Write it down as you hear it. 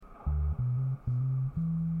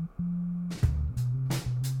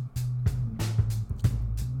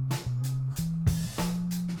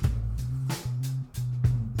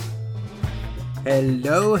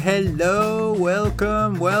Hello, hello,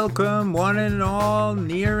 welcome, one and all,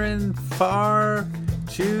 near and far,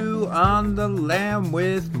 to On the Lam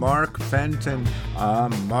with Mark Fenton.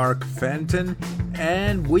 I'm Mark Fenton,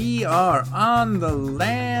 and we are on the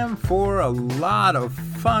lam for a lot of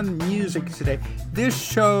fun music today. This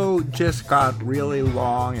show just got really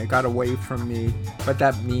long, it got away from me, but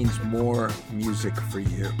that means more music for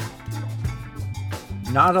you.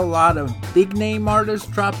 Not a lot of big name artists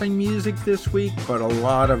dropping music this week, but a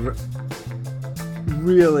lot of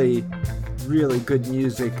really good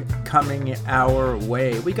music coming our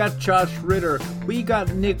way. We got Josh Ritter, we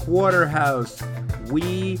got Nick Waterhouse,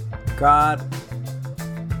 we got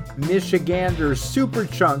Michigander,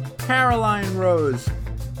 Superchunk, Caroline Rose,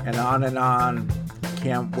 and on and on.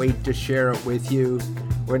 Can't wait to share it with you.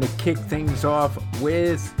 We're going to kick things off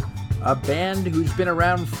with a band who's been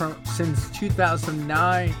around since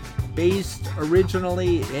 2009, based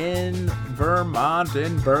originally in Vermont,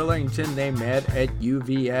 in Burlington. They met at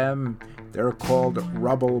UVM. They're called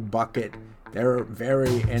Rubblebucket. They're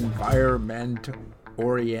very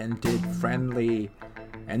environment-oriented, friendly.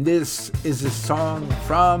 And this is a song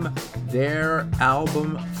from their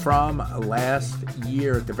album from last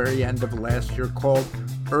year, at the very end of last year, called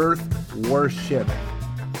Earth Worship,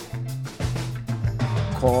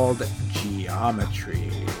 called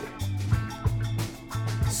Geometry.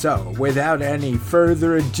 So, without any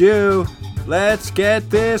further ado, let's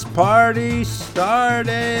get this party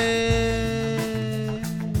started!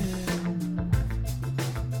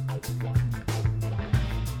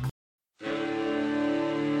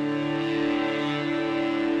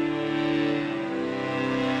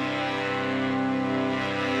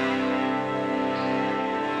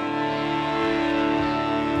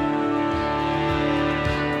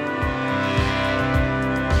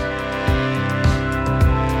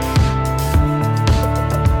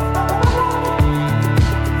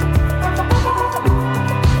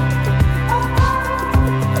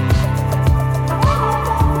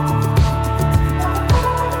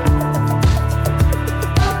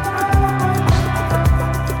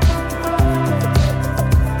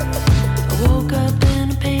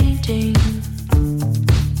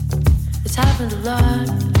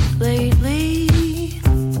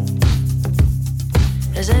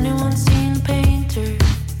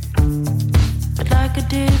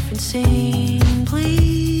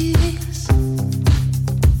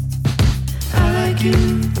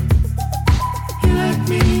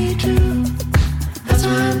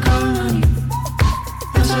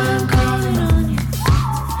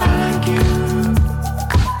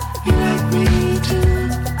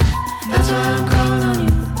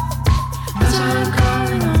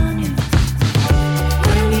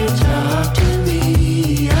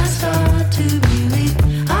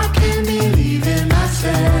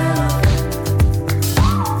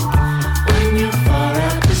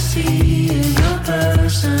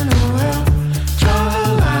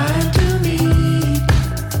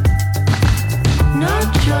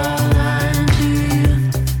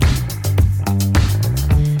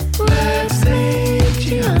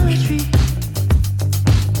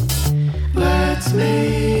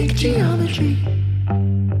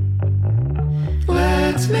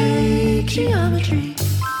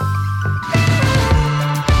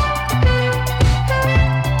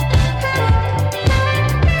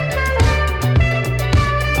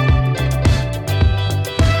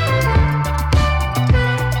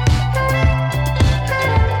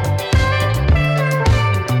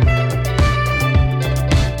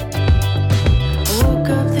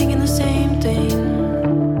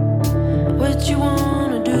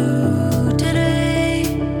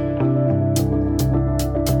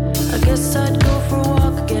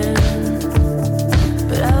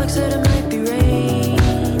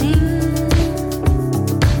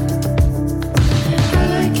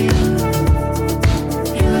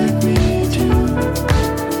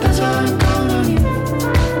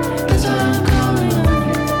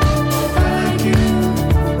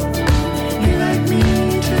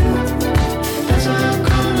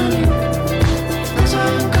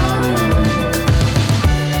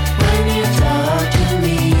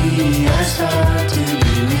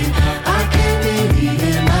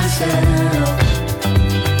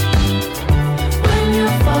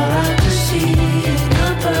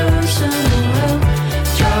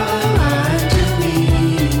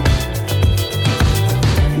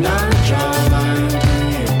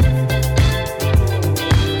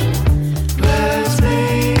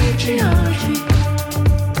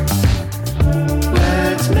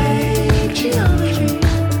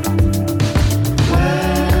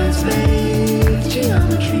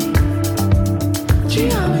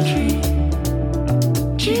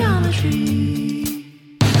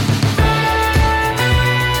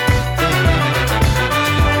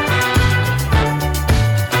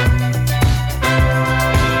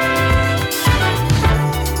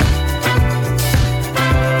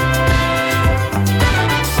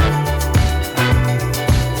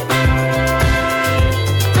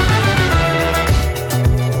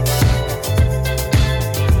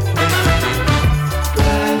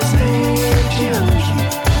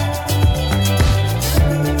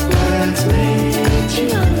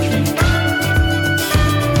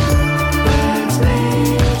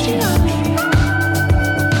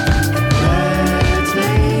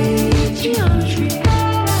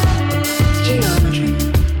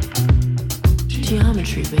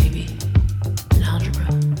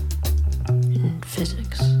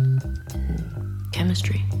 physics,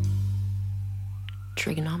 chemistry,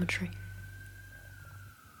 trigonometry.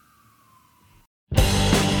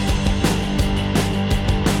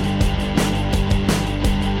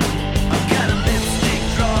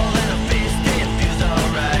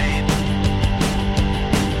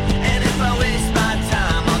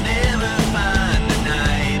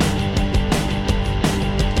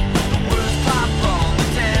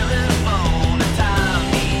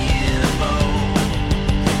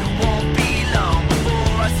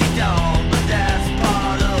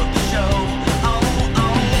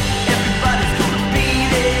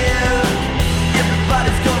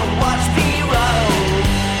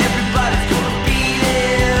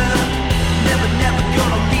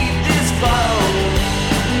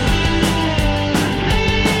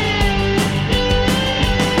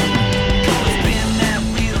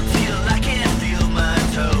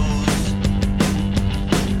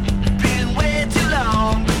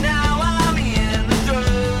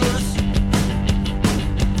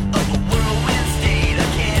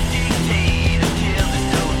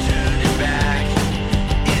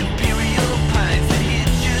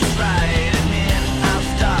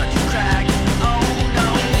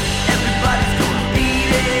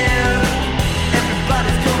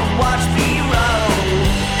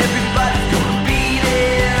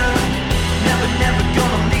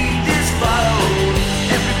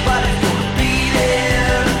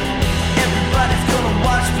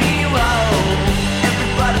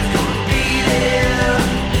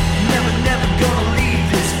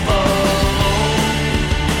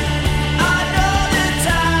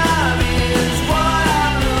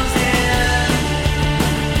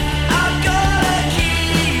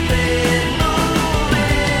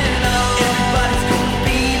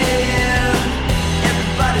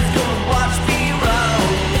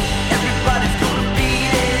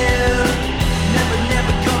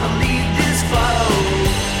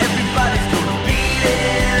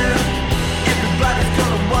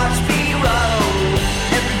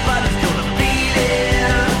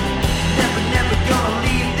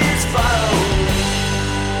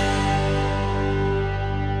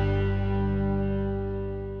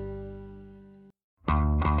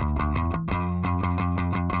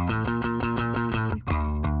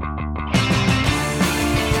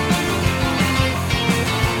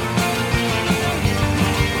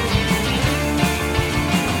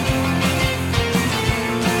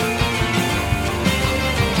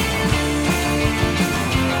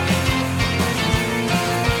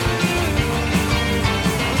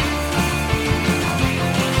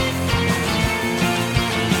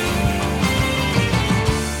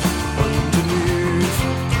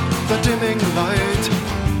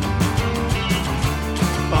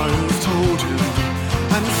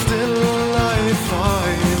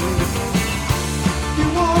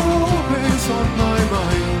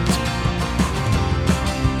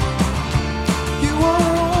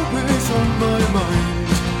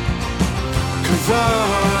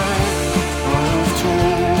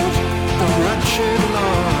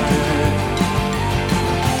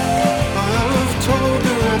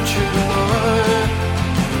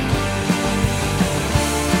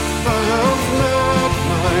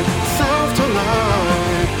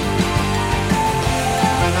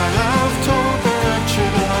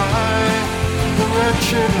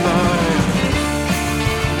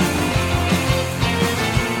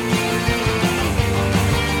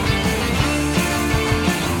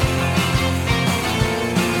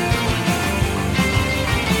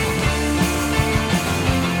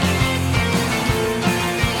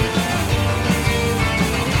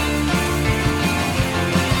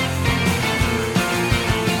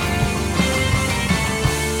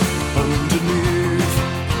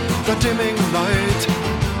 Dimming light,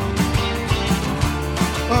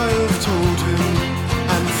 I've told him,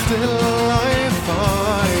 and still I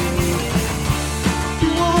find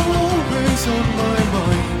you are always on my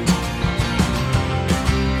mind.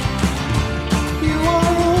 You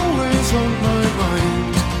are always on my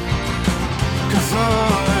mind. 'Cause I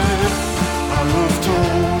have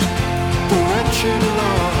told the wretched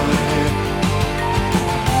lie.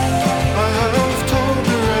 I have told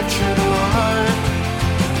the wretched lie.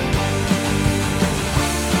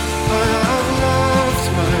 I have loved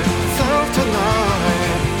myself to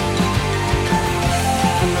lie.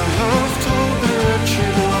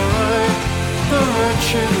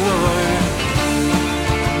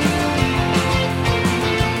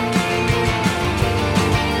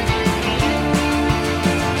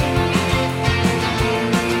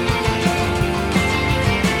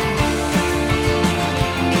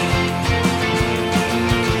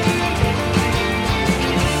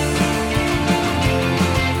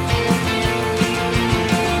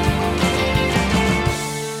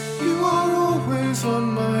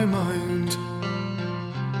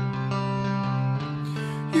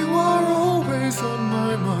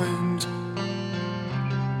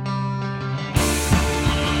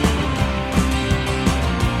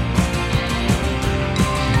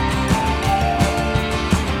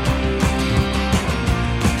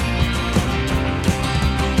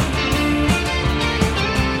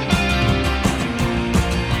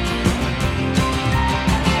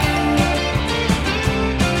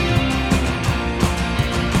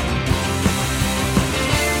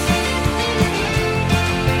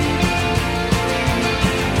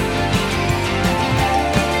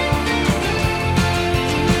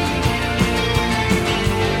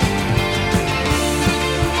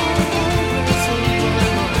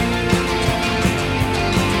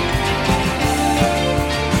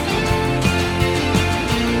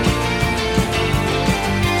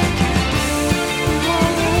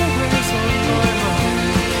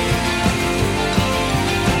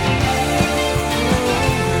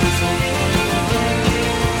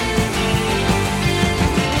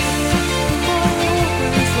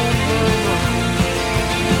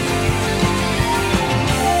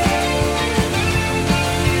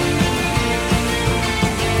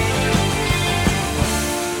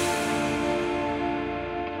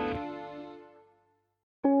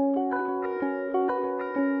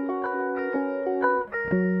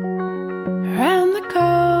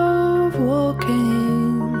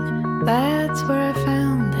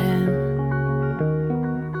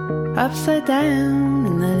 upside down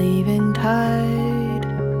in the leaving tide.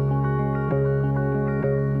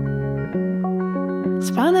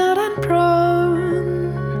 Spun out and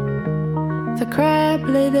prone, the crab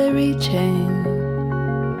lay there reaching,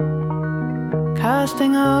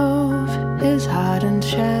 casting off his hardened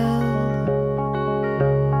shell.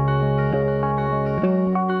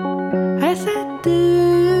 I said,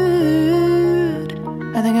 dude,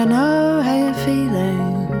 I think I know how you're feeling.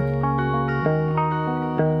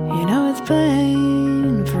 You know it's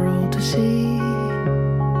plain for all to see.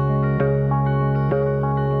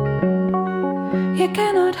 You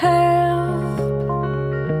cannot help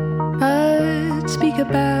but speak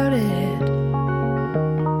about it.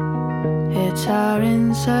 It's our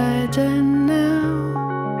insides and now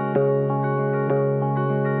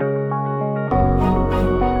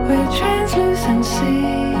with translucency,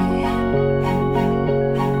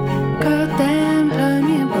 goddamn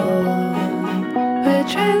permeable. With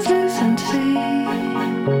translucency,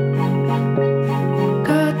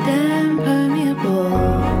 goddamn permeable.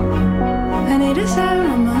 I need a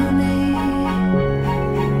ceremony,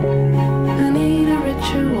 I need a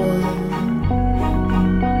ritual,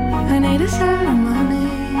 I need a ceremony,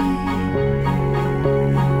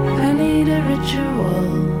 I need a ritual.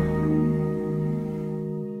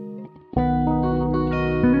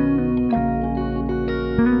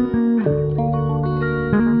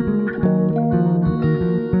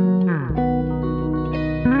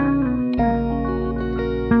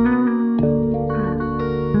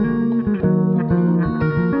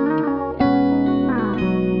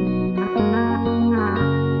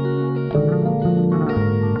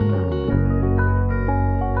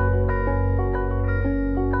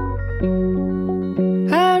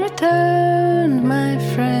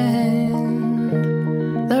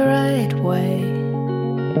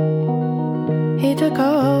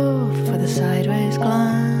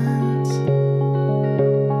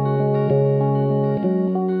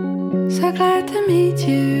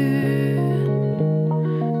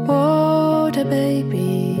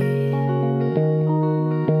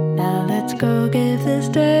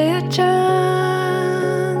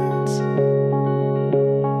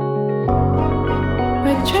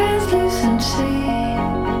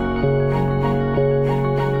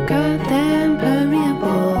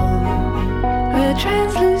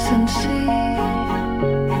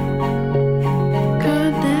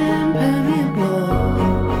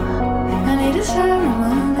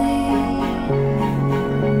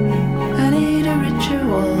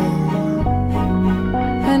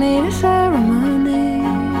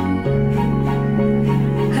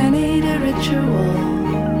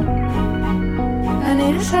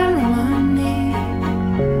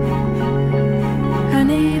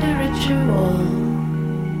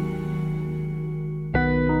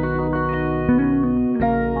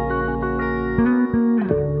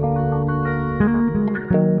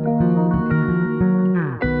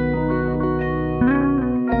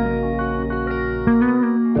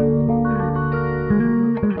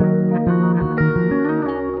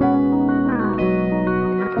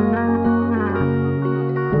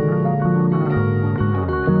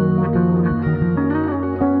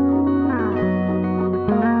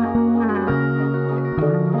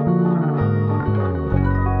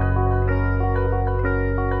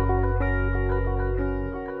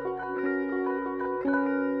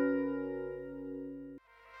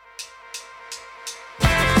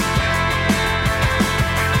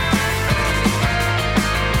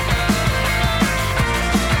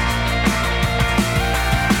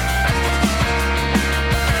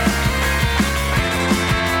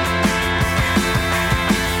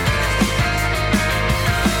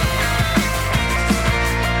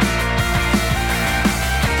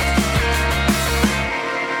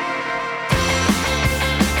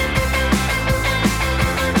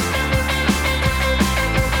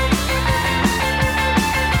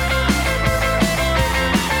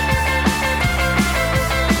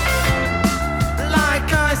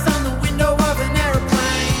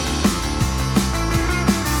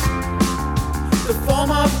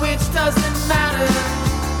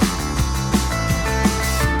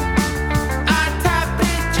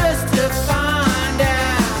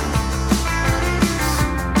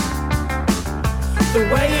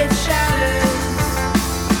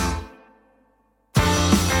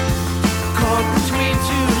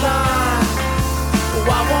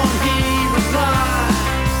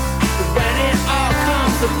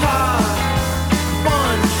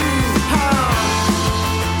 One, two, hard.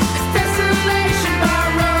 It's desolation by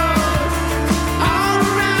road.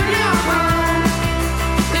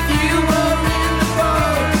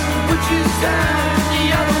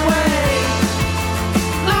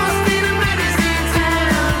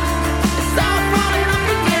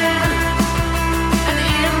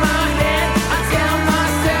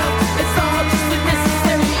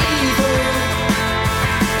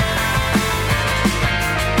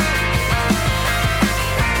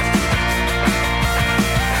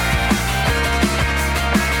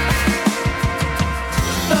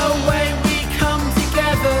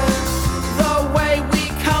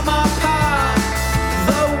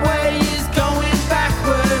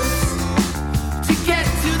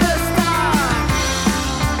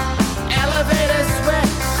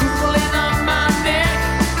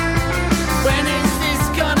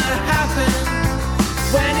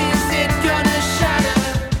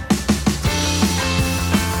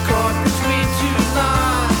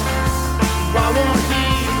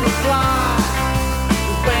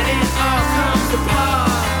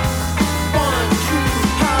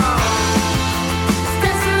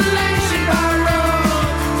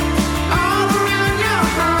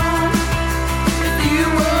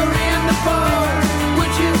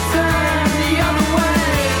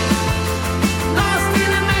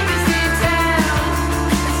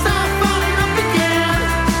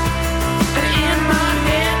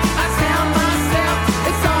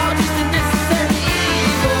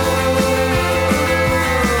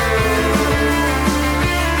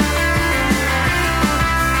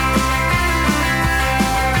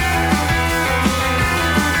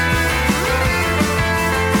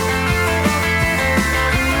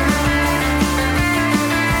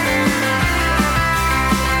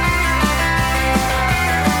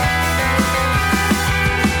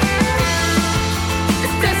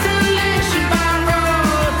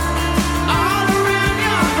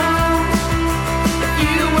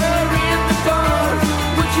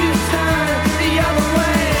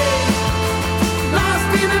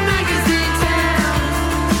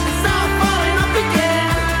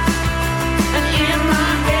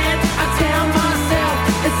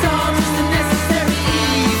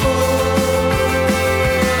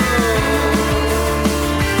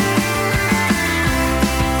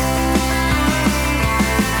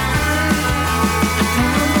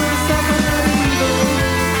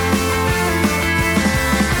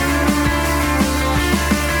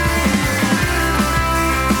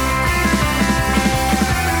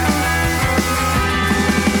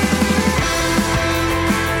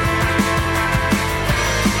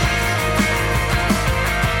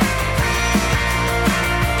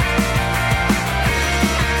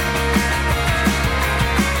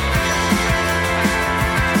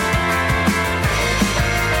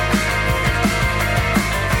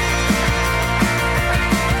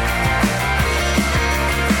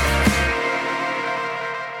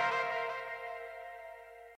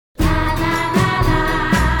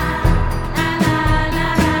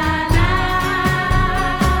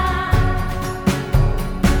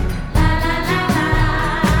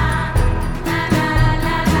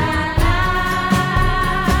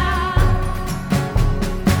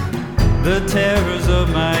 The terrors of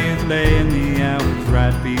my youth lay in the hours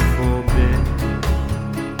right before bed.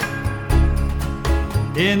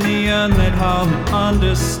 In the unlit hall and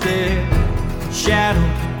understair,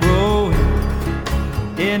 shadows growing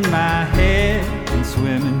in my head and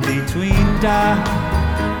swimming between dark,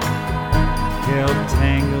 held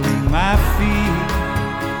tangling my feet.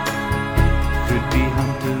 Could be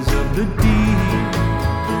hunters of the deep,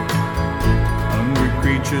 hungry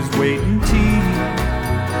creatures waiting teeth.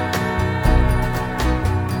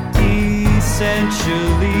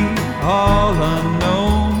 Essentially all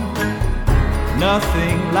unknown,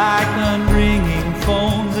 nothing like unringing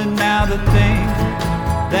phones. And now the thing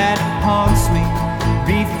that haunts me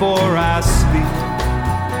before I sleep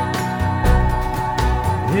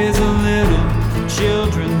is a little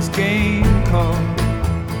children's game called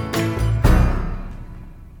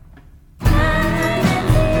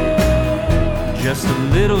just a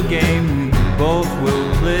little game we both will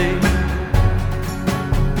play.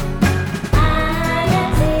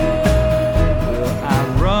 Will I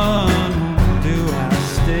run? Do I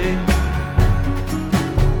stay?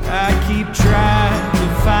 I keep trying to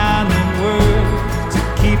find the words to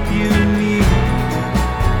keep you near,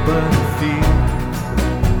 but I feel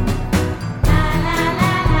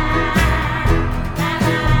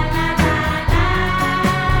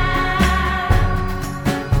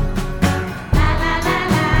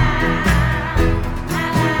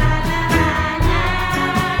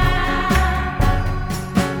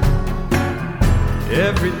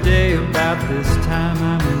every day about this time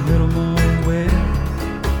I'm a little more aware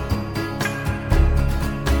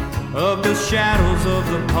of the shadows of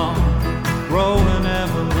the pond growing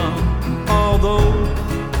ever long. All those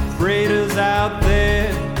freighters out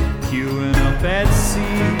there queuing up at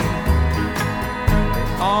sea, they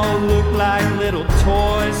all look like little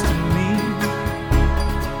toys to me.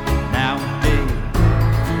 Nowadays,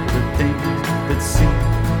 the things that seem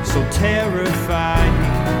so terrifying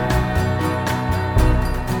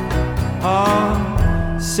are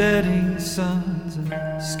setting suns and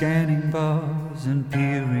scanning bars and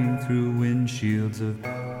peering through windshields of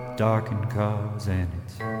darkened cars. And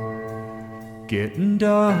it's getting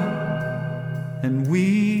dark and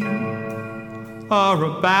we are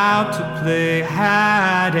about to play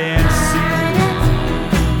hide and seek.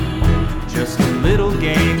 Just a little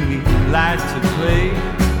game we like to play.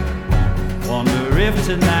 Wonder if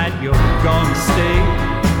tonight you're gonna stay.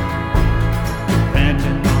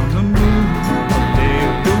 Panting on the moon, a day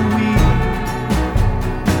of the week.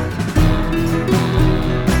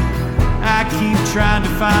 I keep trying to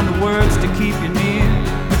find the words to keep you near.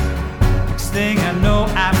 Next thing I know,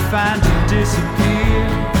 I find you disappear,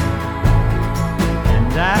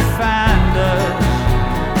 and I find us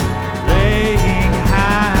playing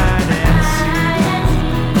hide and seek.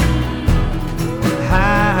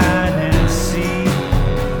 Hide and seek.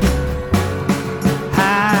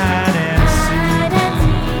 Hide and seek.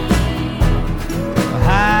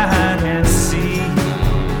 Hide and seek.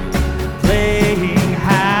 Playing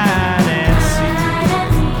hide and seek.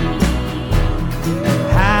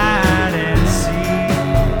 Hide and seek.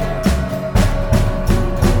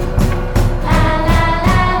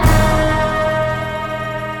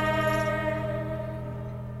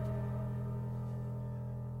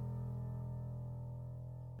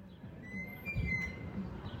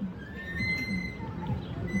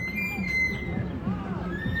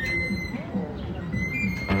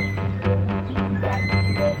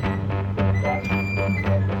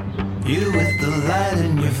 You with the light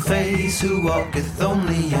in your face, who walketh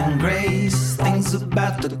only in grace. Things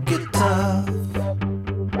about to get tough.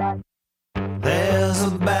 There's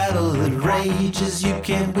a battle that rages, you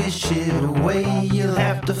can't wish it away. You'll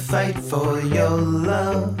have to fight for your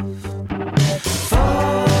love.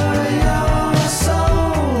 For your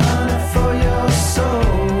soul, honey, for your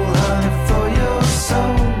soul, honey, for your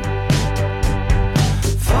soul.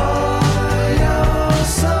 For your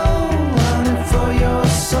soul, honey, for your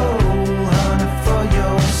soul, honey, for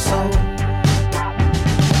your soul.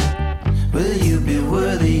 Will you be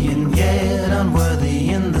worthy and yet unworthy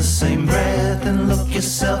in the same breath, and look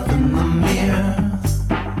yourself in the mirror?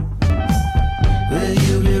 Will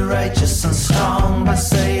you be righteous and strong by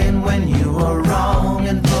saying when you are wrong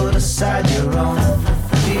and put aside your own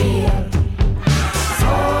fear?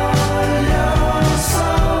 For your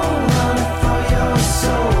soul, honey, for your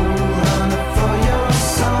soul, honey, for your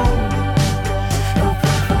soul.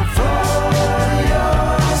 For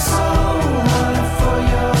your soul, honey, for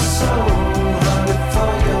your soul, honey,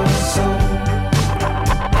 for your soul.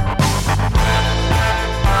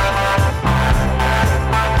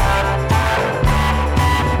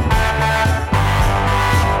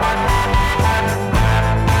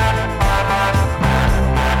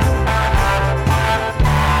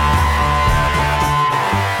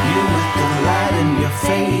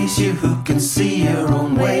 brings you who can see your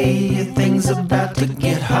own way. Things about to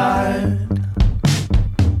get hard.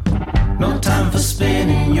 No time for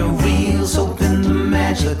spinning your wheels, hoping to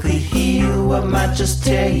magically heal what might just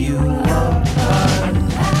tear you apart.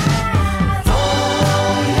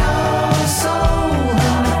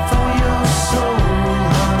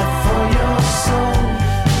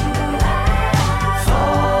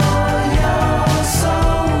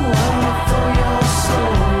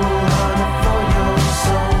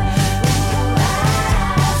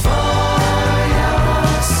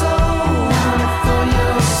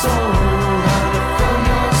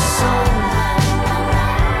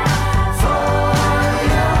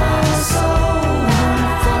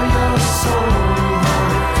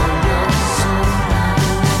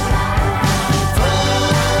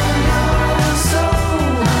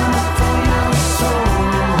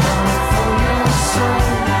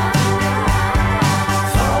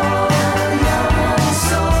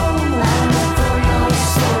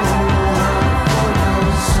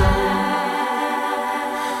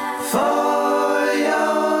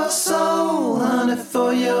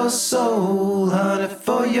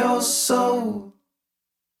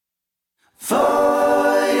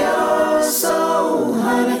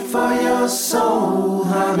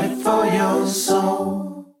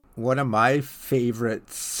 One of my favorite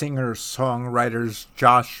singer-songwriters,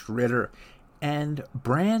 Josh Ritter, and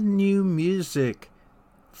brand new music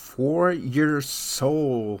for your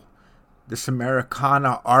soul. This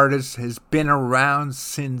Americana artist has been around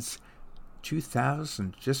since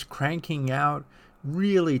 2000, just cranking out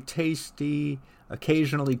really tasty,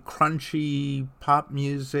 occasionally crunchy pop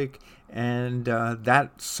music, and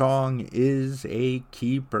that song is a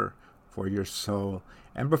keeper for your soul.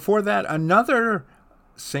 And before that, another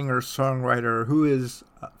singer-songwriter who is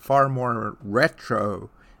far more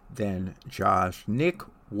retro than Josh, Nick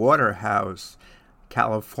Waterhouse,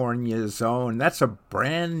 California's own. That's a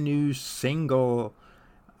brand new single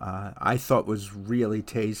I thought was really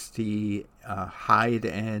tasty, Hide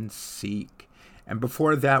and Seek. And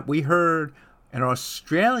before that, we heard an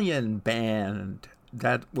Australian band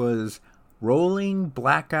that was Rolling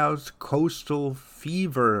Blackouts Coastal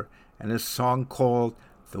Fever and a song called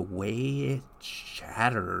The Way It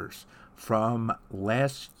Shatters from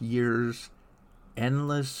last year's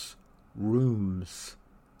Endless Rooms,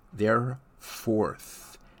 their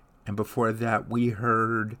fourth. And before that, we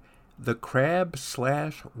heard the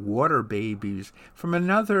Crab/WaterBabies from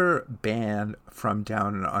another band from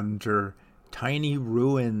down under, Tiny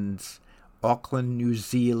Ruins, Auckland, New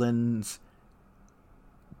Zealand's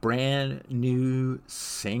brand new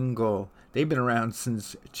single. They've been around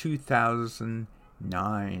since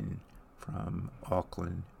 2009 from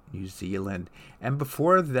Auckland, New Zealand. And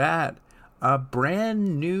before that, a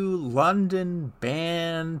brand new London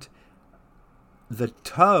band, The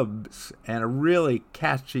Tubs, and a really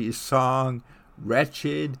catchy song,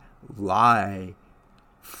 Wretched Lie,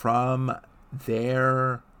 from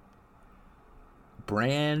their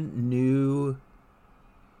brand new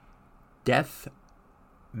Death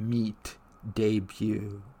Meat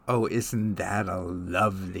debut. Oh, isn't that a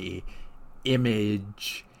lovely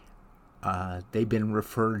image? They've been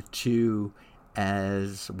referred to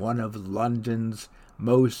as one of London's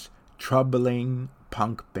most troubling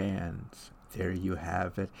punk bands. There you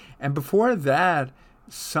have it. And before that,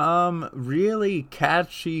 some really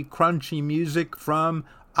catchy, crunchy music from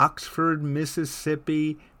Oxford,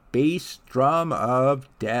 Mississippi, Bass Drum of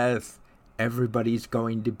Death. Everybody's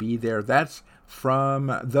going to be there. That's from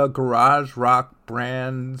the garage rock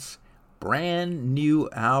band's brand new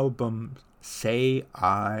album, Say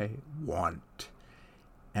I Want.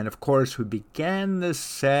 And of course, we began the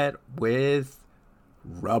set with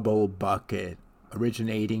Rubblebucket,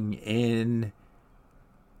 originating in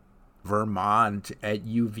Vermont at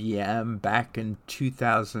UVM back in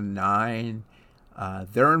 2009.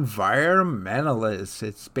 They're environmentalists.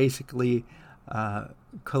 It's basically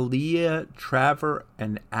Kalia, Traver,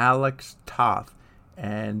 and Alex Toth.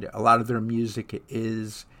 And a lot of their music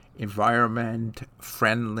is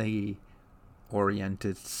environment-friendly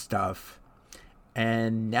oriented stuff.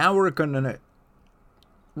 And now we're going to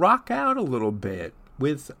rock out a little bit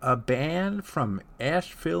with a band from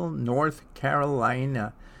Asheville, North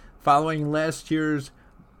Carolina, following last year's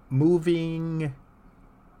Moving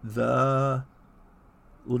the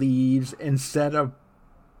Leaves instead of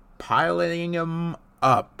piling them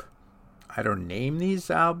up. I don't name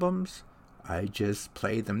these albums, I just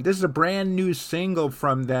play them. This is a brand new single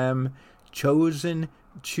from them, Chosen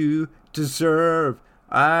to Deserve.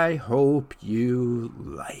 I hope you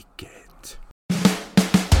like it.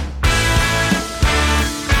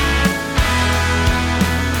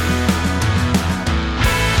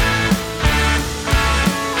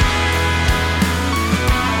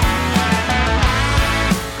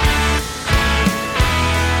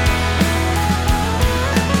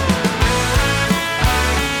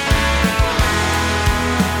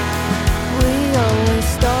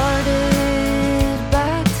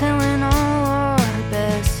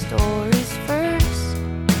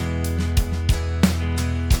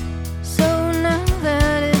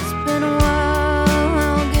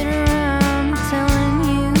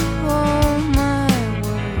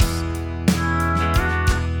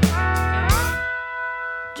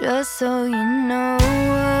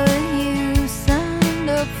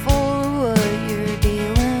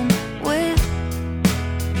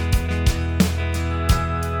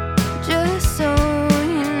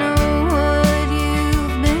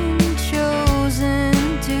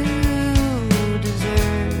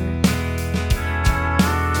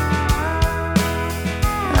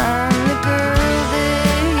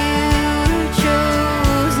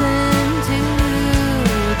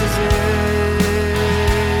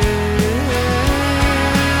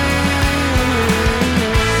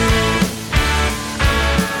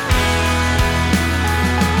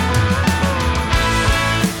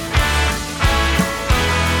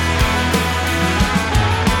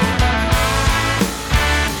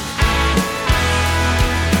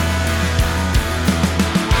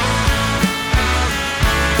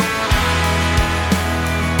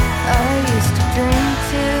 drink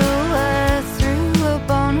till I threw up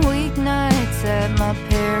on weeknights at my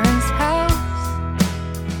parents' house.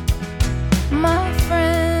 My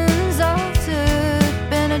friends all took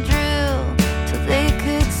Benadryl till they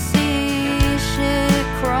could see shit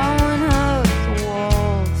crawling up the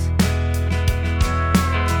walls.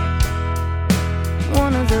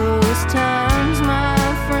 One of those times my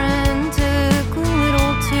friend took a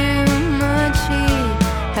little too much. He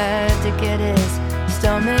had to get his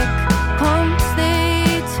stomach pumped.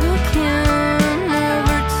 They took him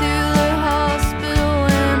over to the hospital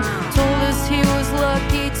and told us he was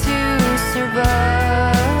lucky to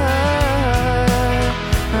survive.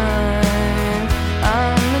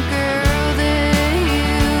 I'm the girl that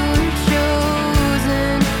you've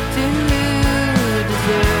chosen to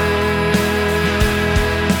deserve.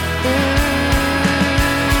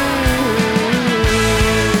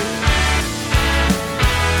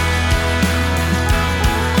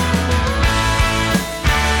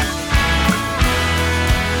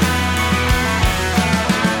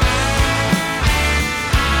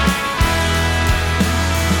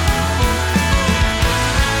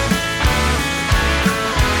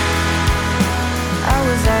 I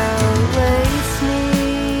was out late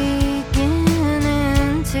sneaking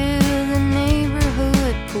into the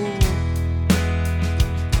neighborhood pool.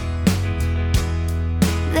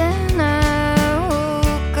 Then I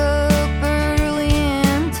woke up early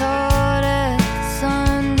and taught at the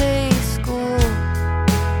Sunday school.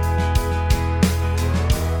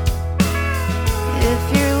 If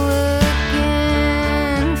you're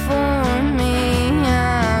looking for me,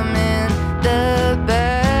 I'm in the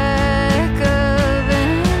back of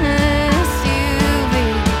an SUV,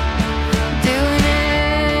 doing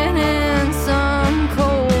it in some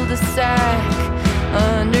cul-de-sac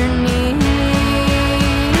underneath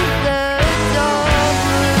the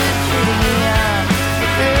dogwood tree. I'm the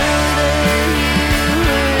girl that you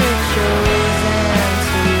were chosen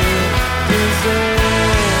to deserve.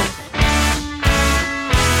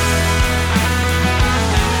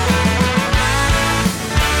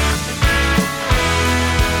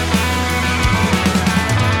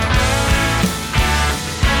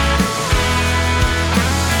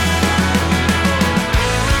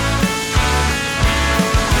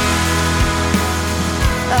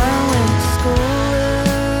 I went to school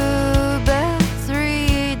about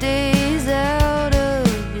 3 days out of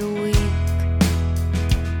the week.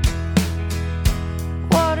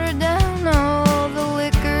 Watered down all the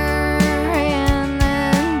liquor and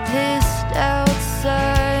then pissed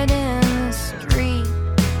outside in the street.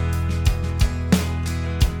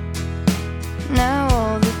 Now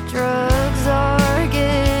all the drugs are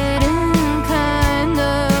getting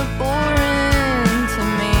kinda boring to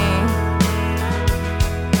me.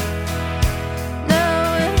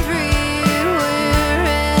 Now everywhere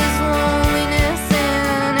is loneliness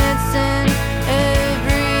and it's in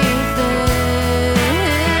everything.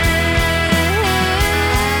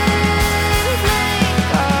 Thank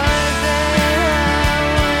God that I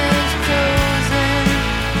was chosen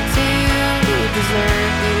to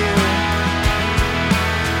deserve you.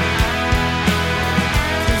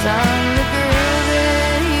 'Cause I'm the girl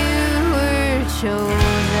that you were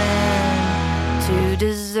chosen to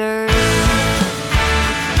deserve.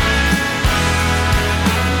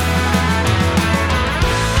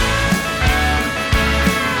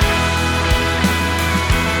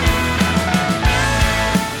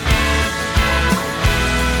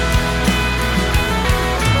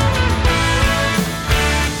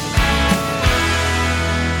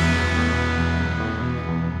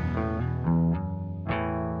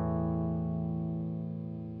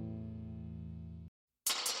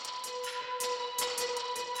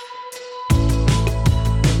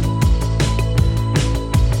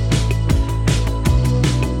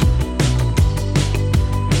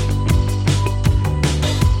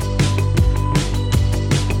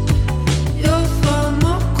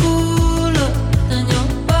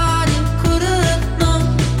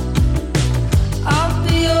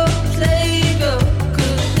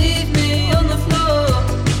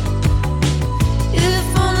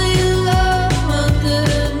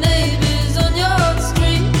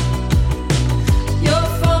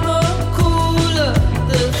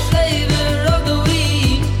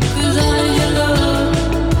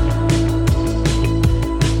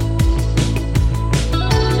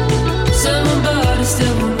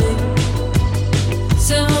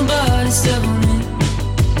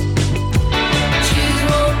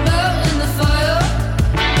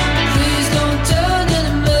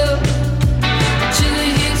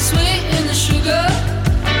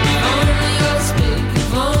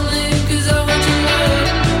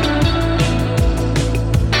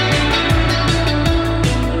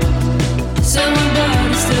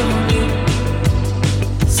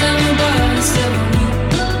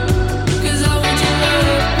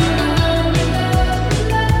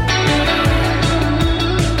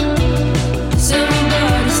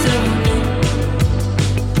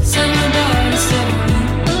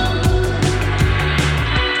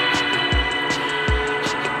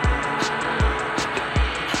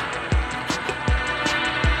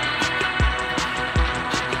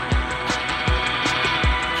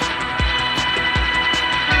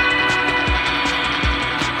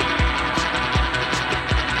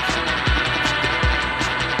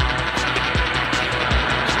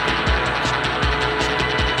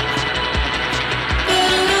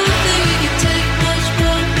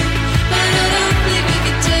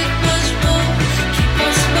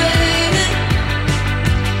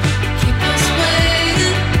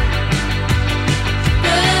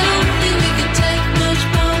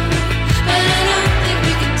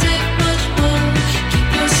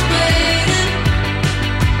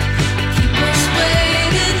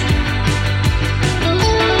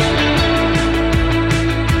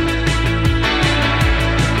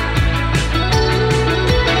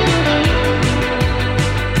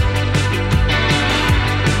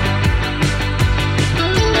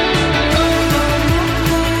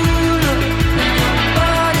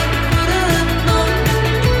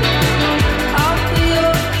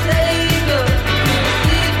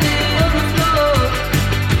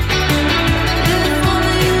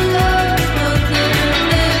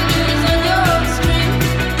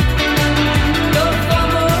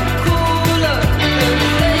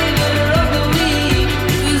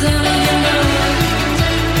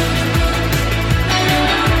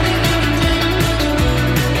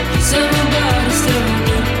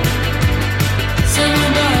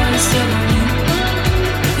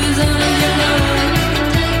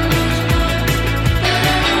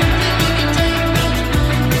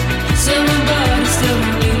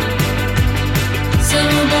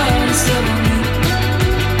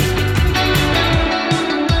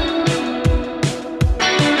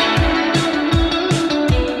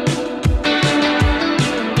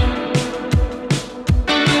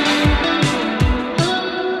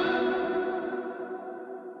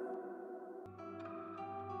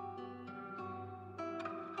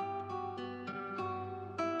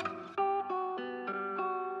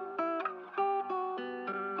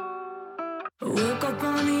 I woke up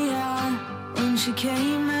on the hour when she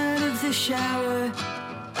came out of the shower.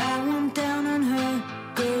 I went down on her,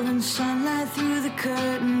 golden sunlight through the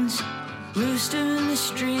curtains. Rooster in the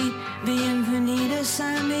street, being Vanita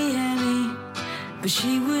San Miami. But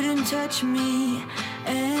she wouldn't touch me,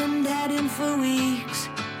 and hadn't for weeks.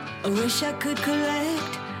 I wish I could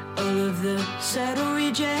collect all of the subtle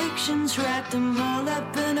rejections, wrap them all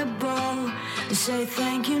up in a bow, and say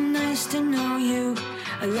thank you, nice to know you.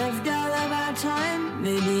 I loved all of our time,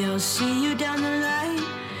 maybe I'll see you down the line.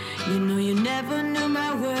 You know you never knew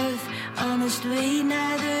my worth, honestly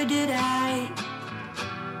neither did I.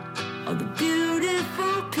 All the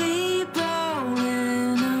beautiful people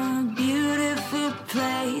in a beautiful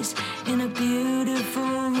place, in a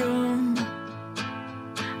beautiful room.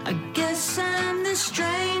 I guess I'm the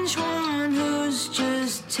strange one who's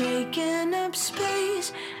just taking up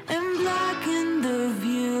space and blocking the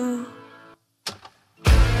view.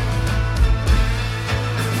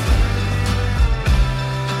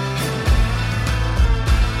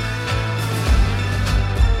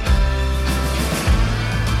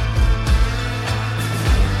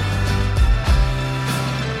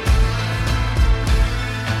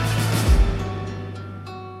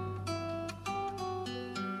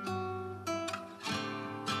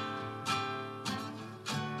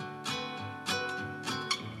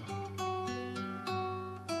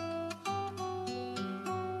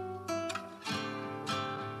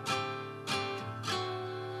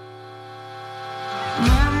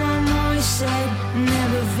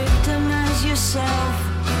 Never victimize yourself.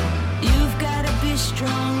 You've gotta be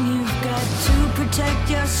strong, you've got to protect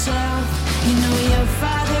yourself. You know your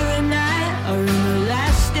father and I are in the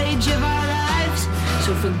last stage of our lives.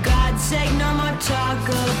 So for God's sake, no more talk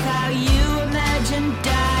of how you imagine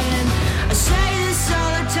dying. I say this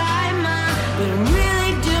all the time, ma, but I'm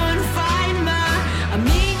really doing fine, ma. I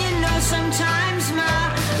mean, you know, sometimes, ma,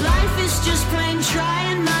 life is just plain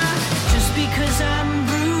trying, ma. Just because I'm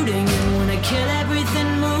brooding and wanna kill everything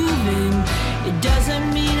moving, it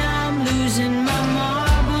doesn't mean I'm losing my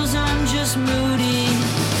marbles, I'm just moody.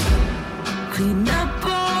 Clean up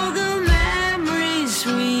all the memories,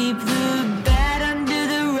 sweep the bad under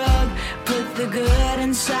the rug, put the good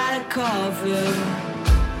inside a coffin.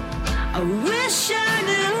 I wish I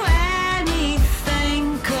knew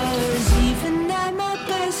anything, 'cause even at my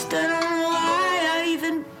best I don't know why I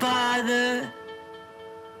even bother.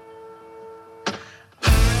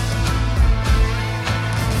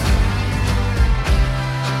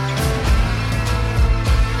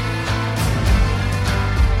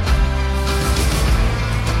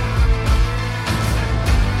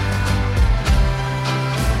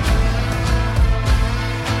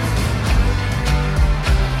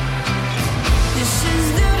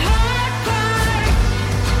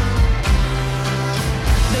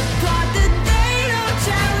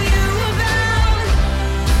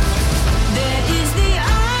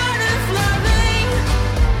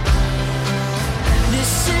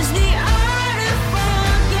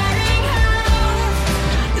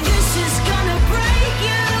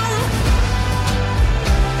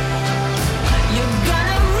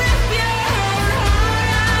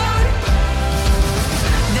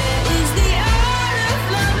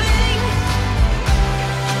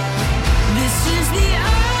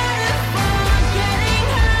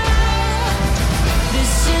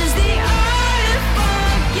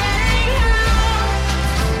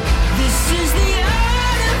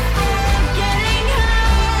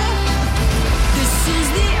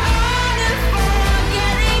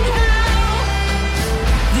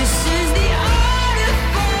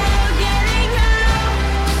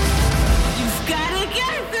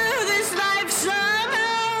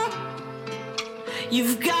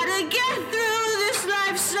 You've gotta get through this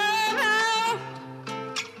life somehow.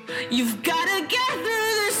 You've gotta get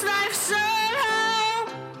through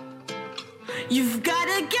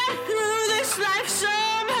this life somehow.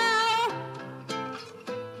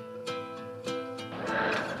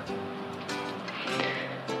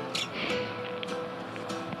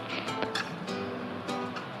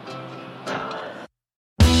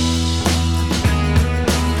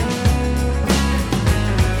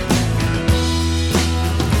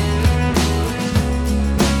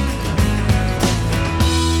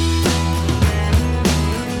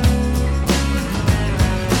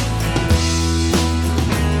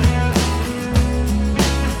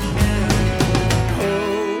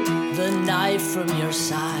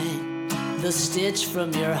 The stitch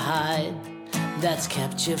from your hide that's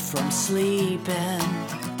kept you from sleeping.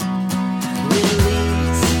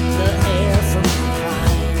 Release the air from your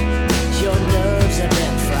pride. Your nerves have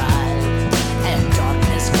been fried, and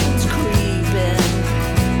darkness comes creeping.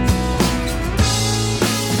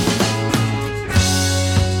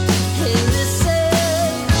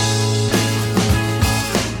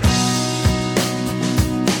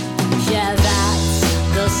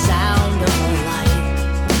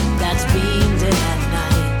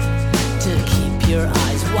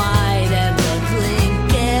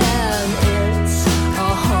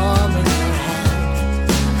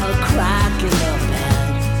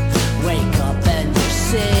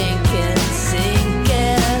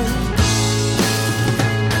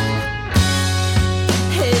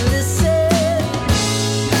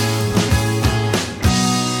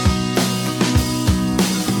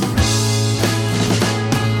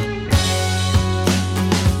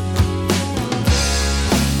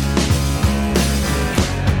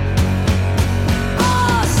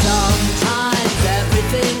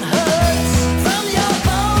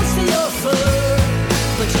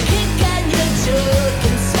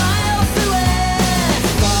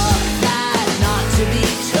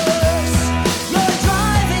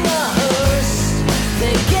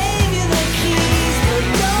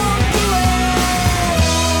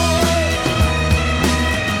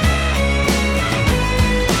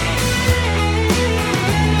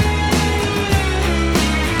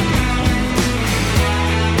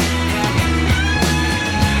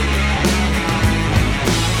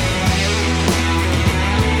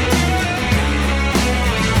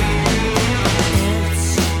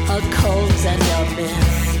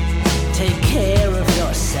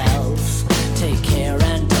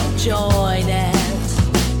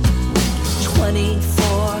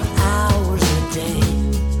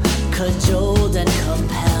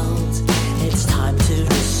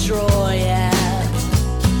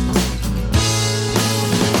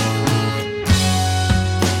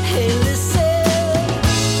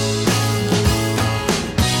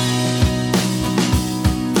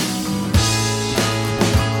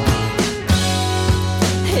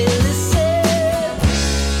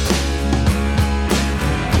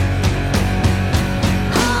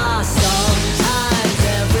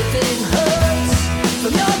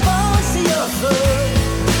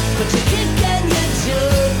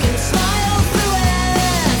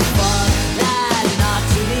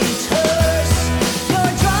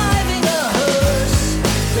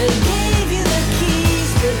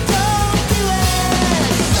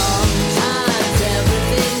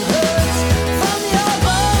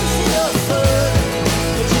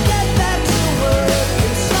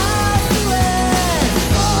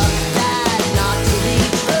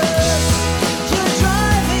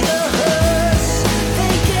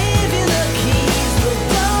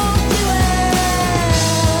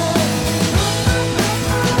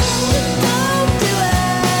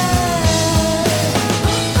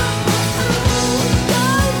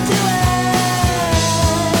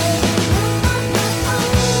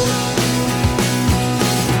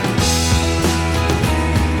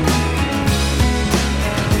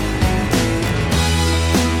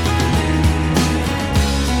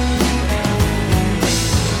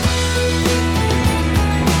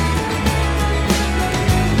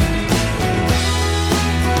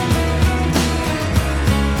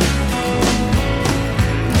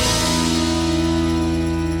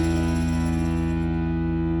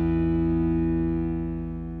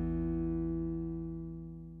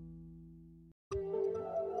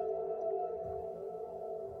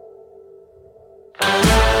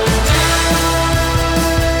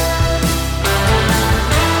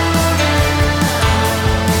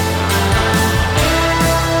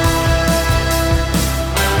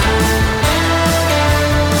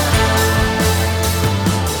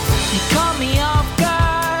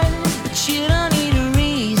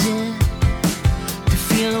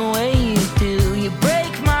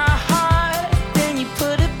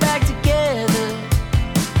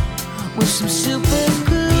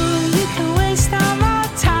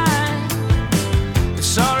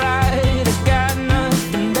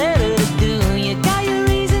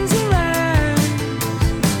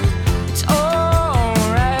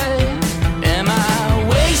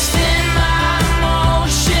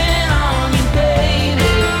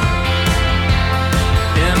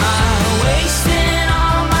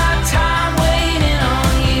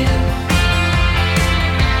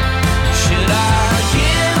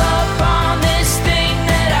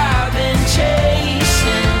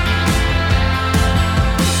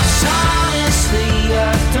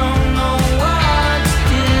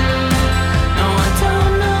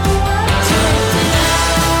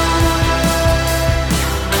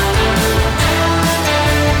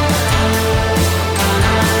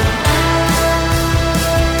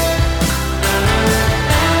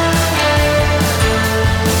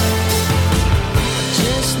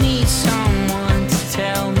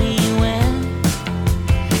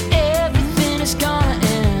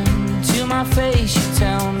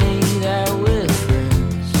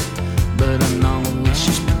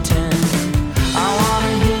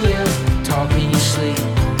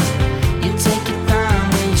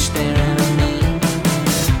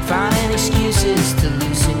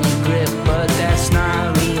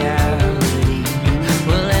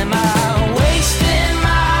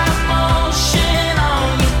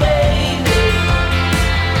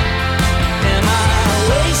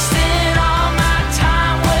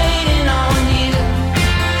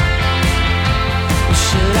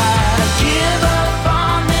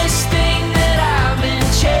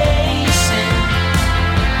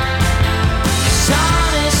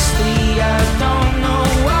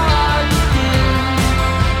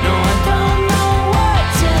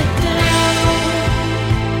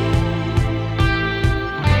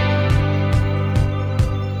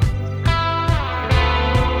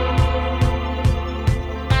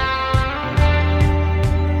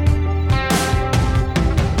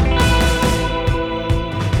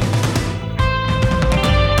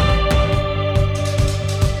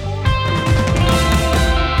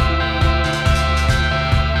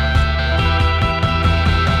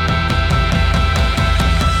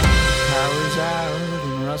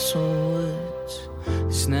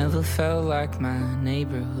 It's never felt like my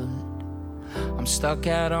neighborhood. I'm stuck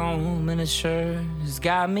at home and it sure has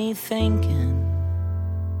got me thinking,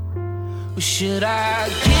 well, should I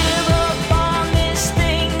give up on this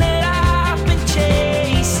thing that I've been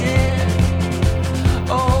chasing?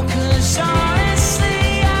 Oh, 'cause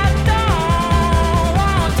honestly I don't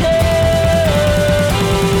want to.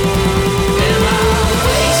 Am I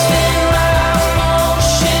wasting my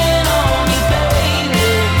emotion on you,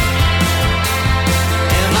 baby?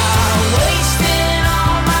 Am I wasting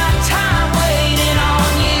all my time waiting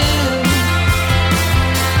on you?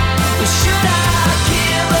 Or should I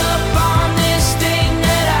give up on this thing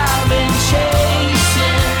that I've been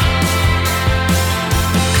chasing?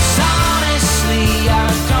 'Cause honestly I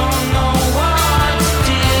don't know what to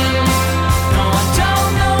do. No, I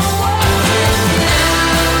don't know what to do.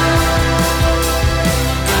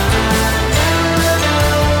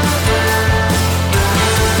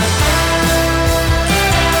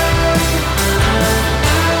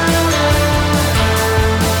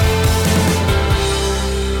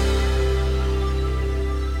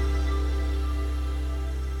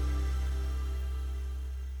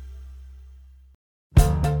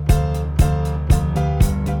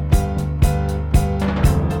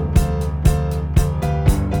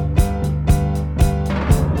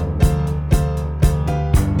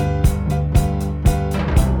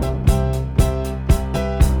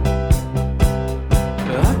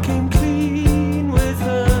 I came clean with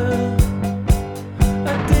her.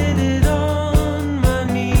 I did it on my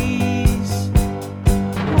knees,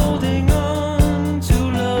 holding on to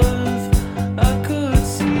love I could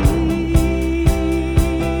see.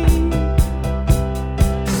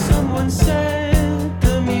 Someone said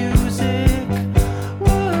the music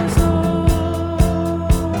was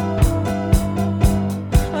off.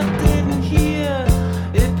 I didn't hear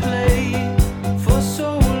it play for so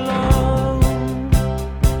long.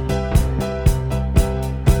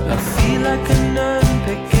 I feel like a nun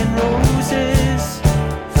picking roses,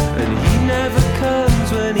 and he never comes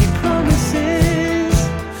when he promises.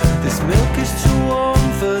 This milk is too warm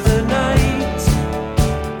for the night.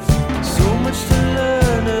 So much to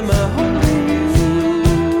learn, am I holding you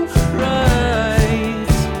right?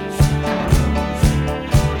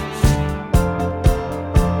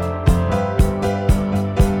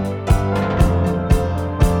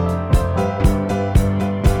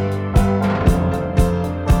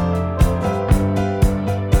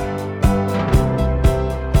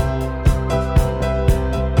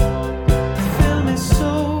 Film is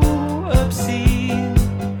so obscene,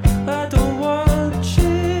 I don't watch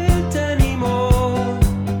it anymore.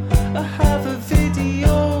 I have a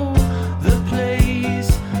video that plays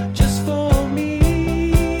just for me.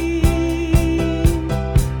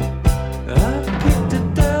 I picked a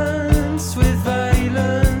dance with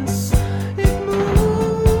violence, it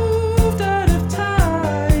moved out of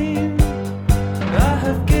time. I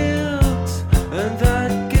have guilt, and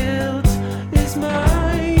that guilt is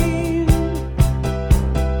mine.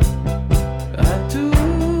 I do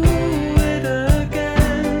it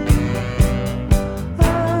again. I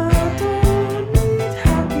don't need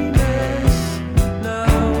happiness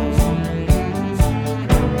now.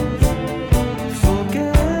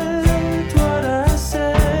 Forget what I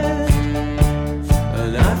said.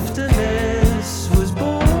 An afterness was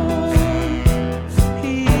born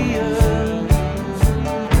here.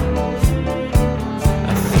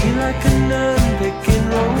 I feel like a nun picking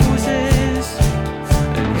roses,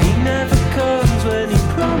 and he never comes when he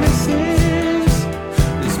promises.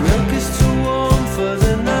 This milk is too warm for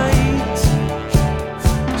the night.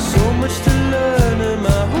 So much to learn, am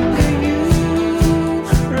I holding you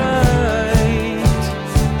right?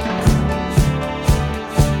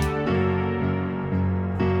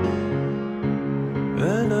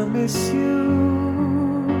 And I miss you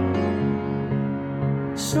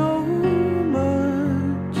so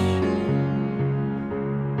much.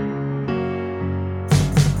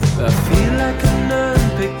 I feel like a nun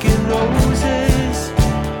picking roses,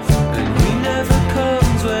 and he never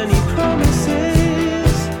comes when he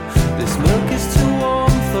promises. This milk is too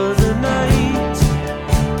warm for the night.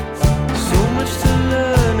 So much to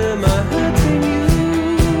learn, am I hurting you?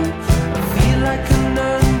 I feel like a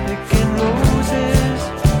nun picking roses,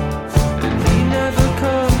 and he never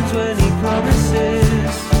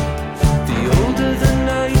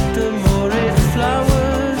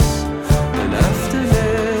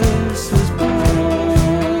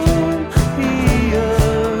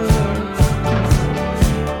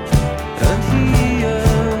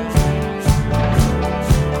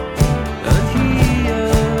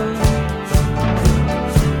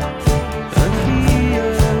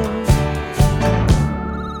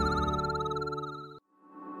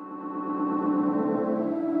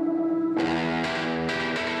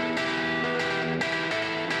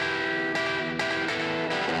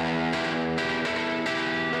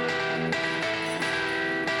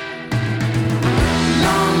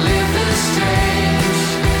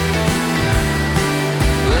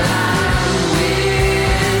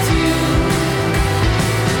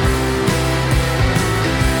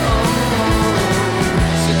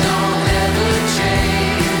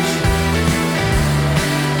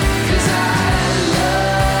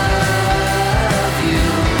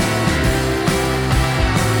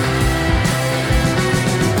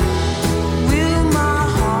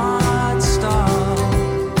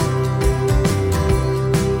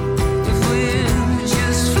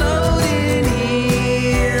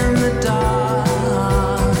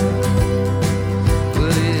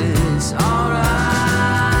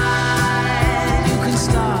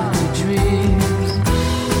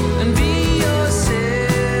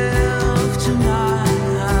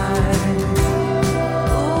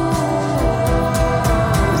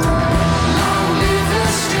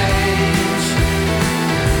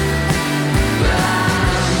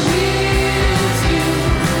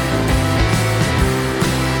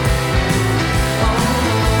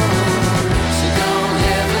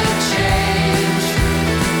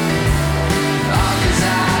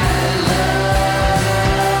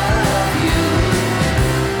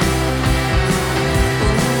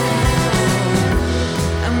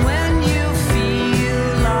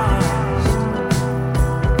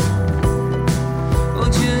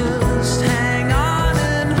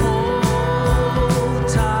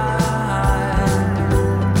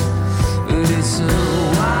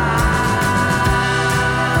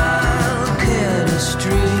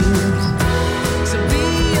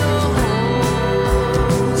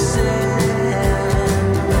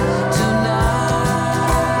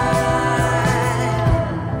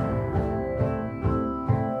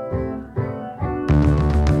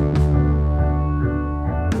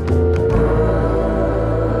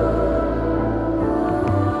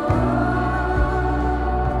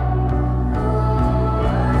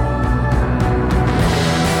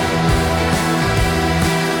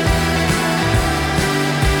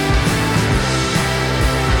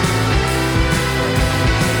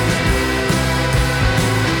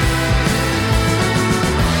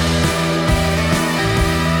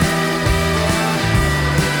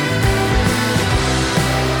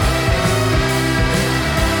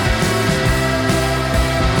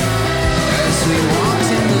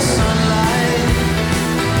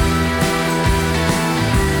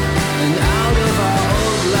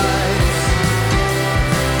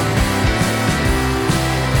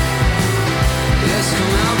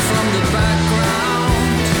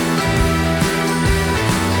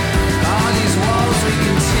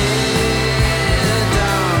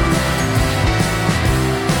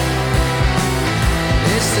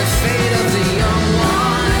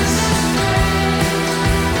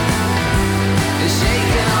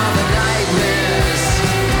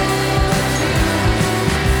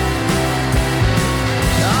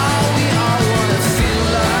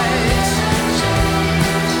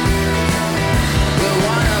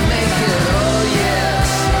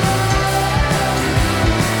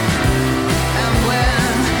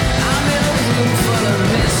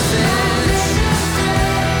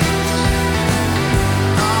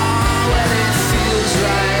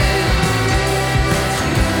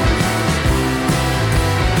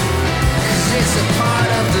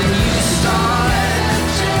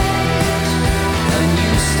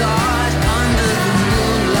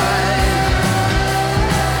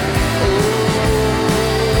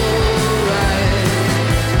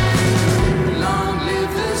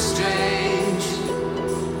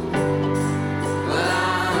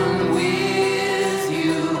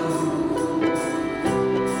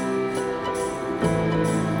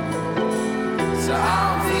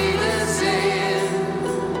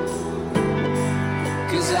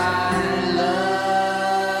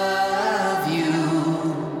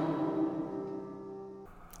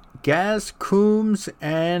Gaz Coombes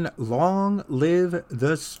and Long Live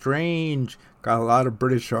the Strange. Got a lot of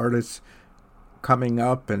British artists coming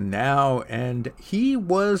up and now, and he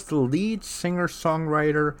was the lead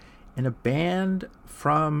singer-songwriter in a band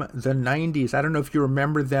from the 90s. I don't know if you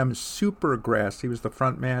remember them, Supergrass. He was the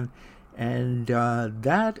front man, and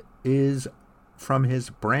that is from his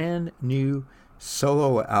brand new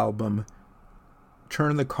solo album,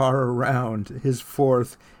 Turn the Car Around, his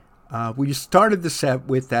fourth. We started the set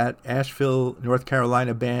with that Asheville, North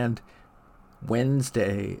Carolina band,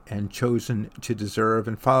 Wednesday, and Chosen to Deserve,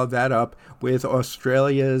 and followed that up with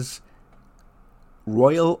Australia's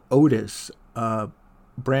Royel Otis,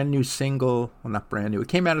 brand new single. Well, not brand new. It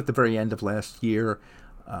came out at the very end of last year.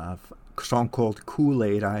 A song called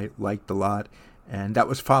Kool-Aid I liked a lot. And that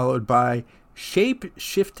was followed by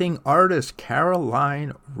shape-shifting artist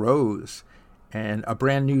Caroline Rose and a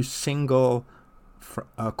brand new single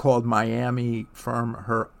called Miami from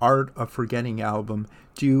her Art of Forgetting album,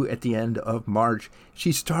 due at the end of March.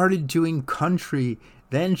 She started doing country,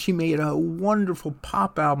 then she made a wonderful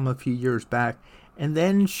pop album a few years back, and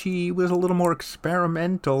then she was a little more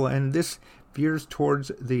experimental, and this veers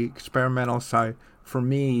towards the experimental side. For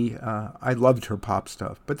me, I loved her pop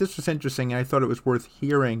stuff, but this was interesting, and I thought it was worth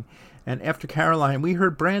hearing. And after Caroline, we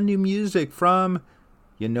heard brand new music from,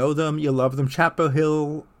 you know them, you love them, Chapel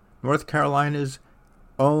Hill, North Carolina's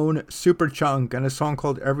own Superchunk, and a song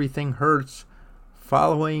called Everything Hurts,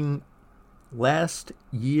 following last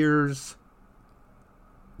year's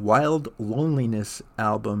Wild Loneliness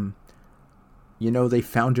album. You know, they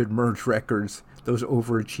founded Merge Records, those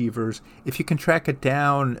overachievers. If you can track it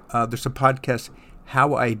down, there's a podcast,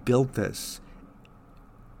 How I Built This,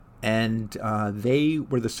 and they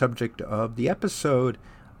were the subject of the episode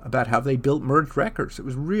about how they built Merge Records. It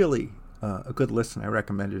was really a good listen. I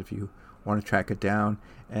recommend it if you want to track it down.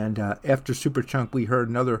 And after Superchunk, we heard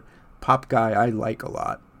another pop guy I like a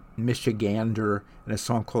lot, Michigander, and a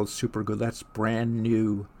song called Superglue. That's brand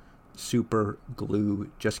new. Superglue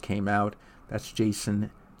just came out. That's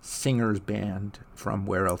Jason Singer's band from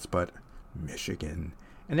where else but Michigan.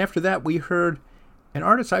 And after that, we heard an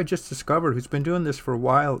artist I just discovered who's been doing this for a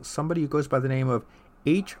while, somebody who goes by the name of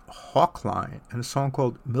H. Hawkline, and a song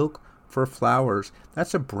called Milk for Flowers.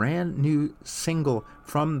 That's a brand new single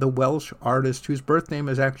from the Welsh artist whose birth name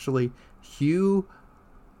is actually Hugh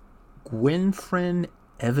Gwynfryn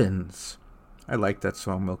Evans. I like that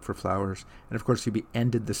song, Milk for Flowers. And of course, he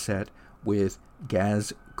ended the set with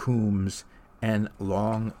Gaz Coombes and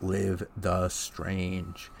Long Live the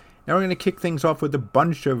Strange. Now we're going to kick things off with a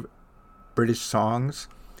bunch of British songs.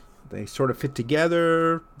 They sort of fit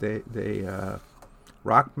together. They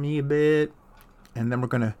rock me a bit. And then we're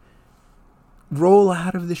going to roll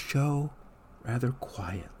out of the show rather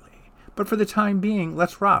quietly. But for the time being,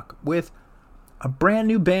 let's rock with a brand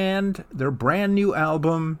new band. Their brand new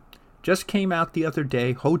album just came out the other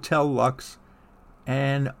day, Hotel Luxe,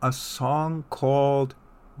 and a song called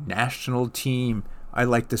National Team. I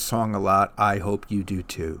like this song a lot. I hope you do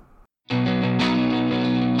too. The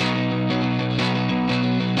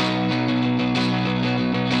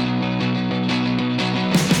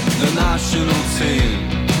national team,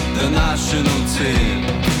 the national team.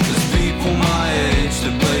 There's people my age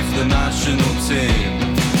that play for the national team.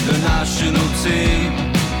 The national team,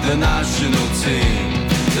 the national team.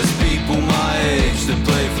 There's people my age that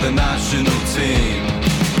play for the national team.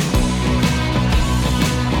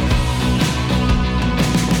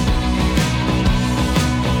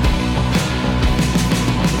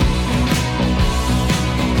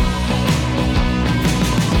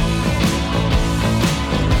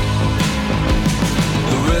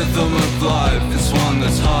 Rhythm of life is one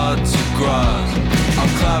that's hard to grasp. I'm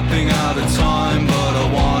clapping out of time, but I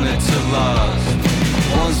want it to last.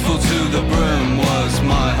 Once full to the brim was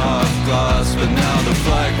my half glass, but now the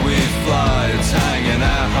flag we fly, it's hanging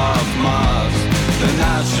at half mast. The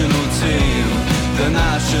national team, the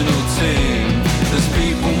national team. There's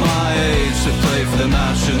people my age that play for the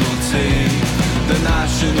national team. The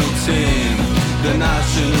national team, the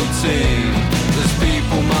national team. There's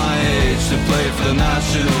people my age that play for the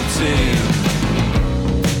national team.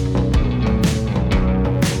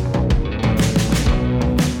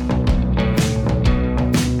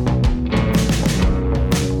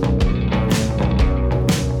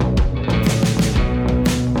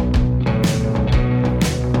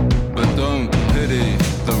 But don't pity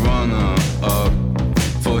the runner-up,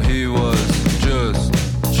 for he was just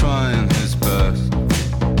trying his best.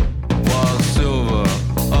 While silver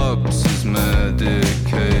ups his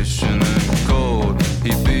medication and gold,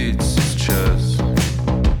 he beats his chest.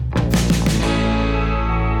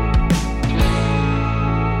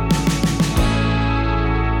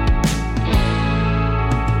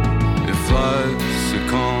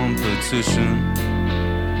 competition,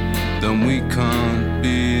 then we can't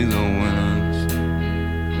be the winners.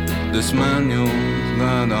 This manual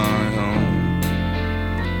that I own,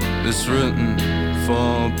 it's written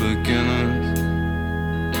for beginners.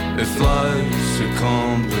 If life's a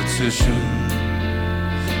competition,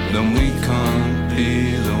 then we can't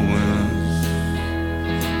be the winners.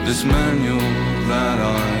 This manual that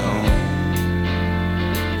I own,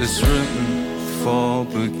 it's written for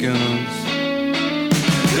beginners.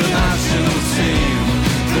 The national team,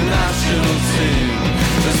 the national team.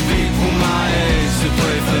 There's people my age who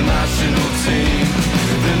play for the national team.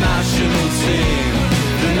 The national team,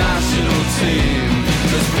 the national team.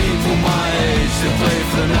 There's people my age who play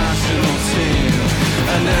for the national team.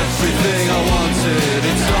 And everything I wanted,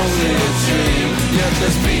 it's only a dream. Yet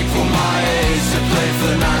there's people my age who play for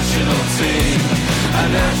the national team.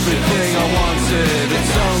 And everything I wanted,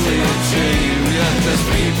 it's only a dream. Yet there's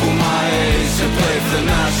people my age who play for the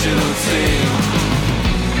national team.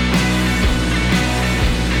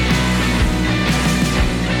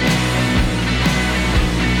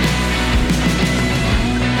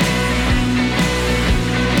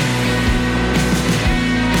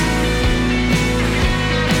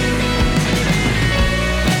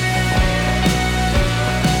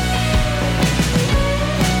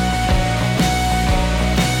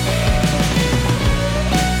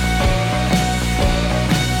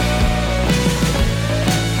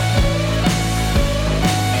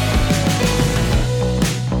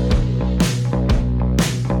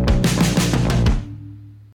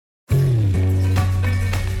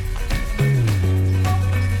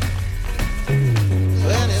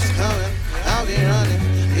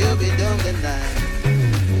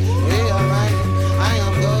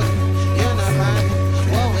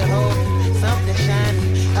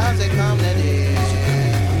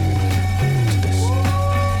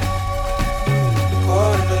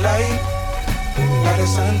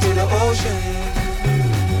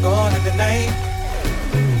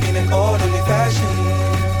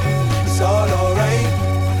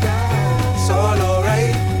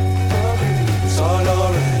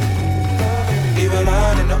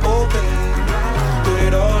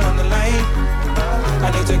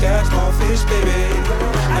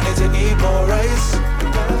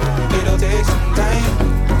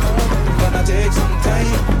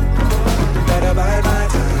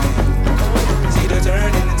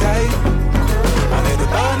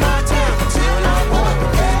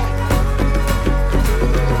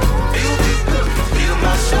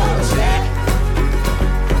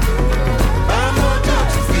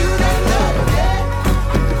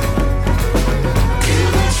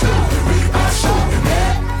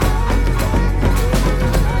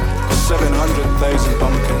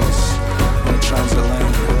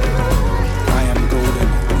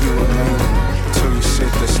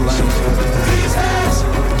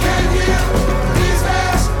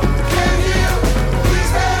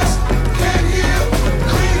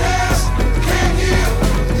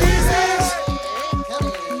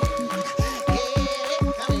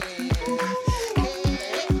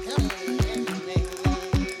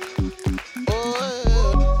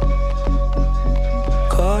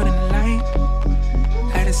 Caught in the light,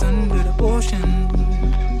 had us under the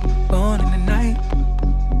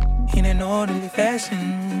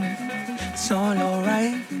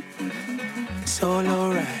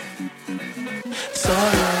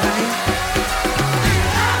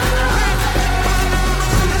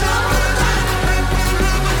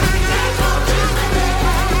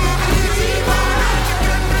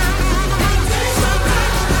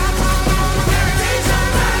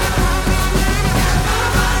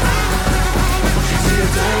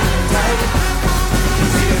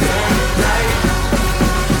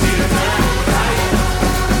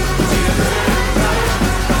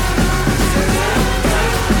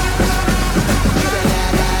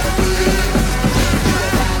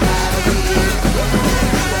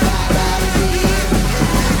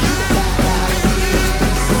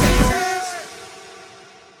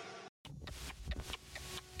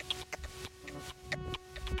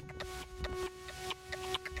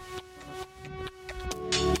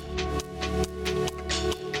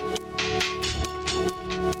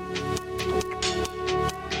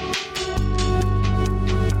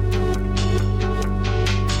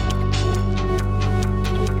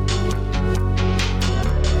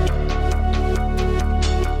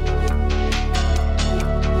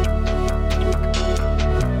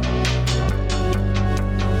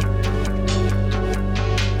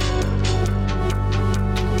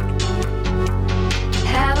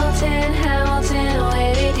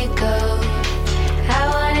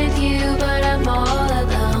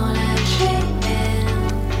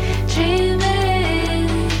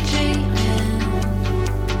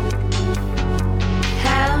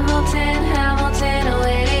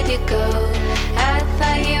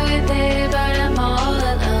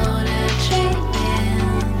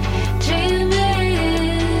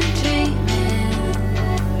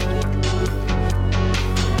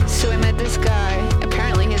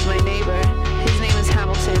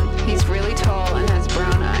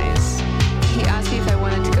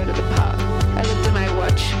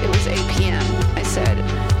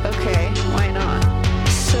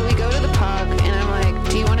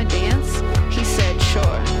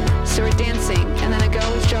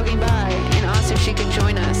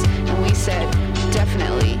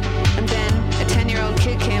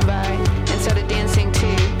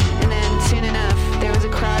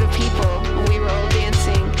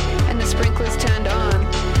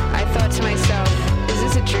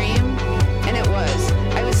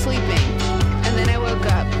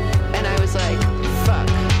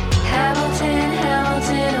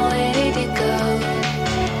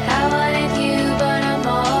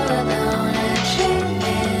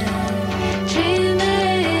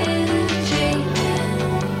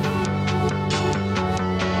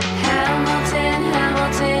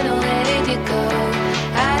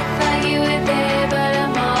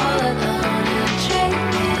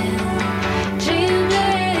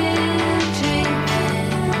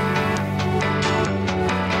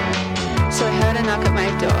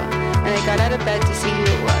outside to see who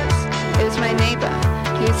it was. It was my neighbor.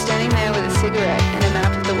 He was standing there with a cigarette and a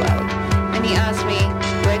map of the world. And he asked me,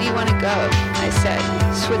 where do you want to go? I said,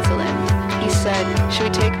 Switzerland. He said, should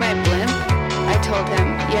we take my blimp? I told him,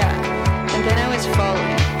 yeah. And then I was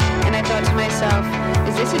following. And I thought to myself,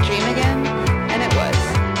 is this a dream again? And it was.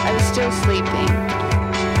 I was still sleeping.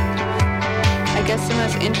 I guess the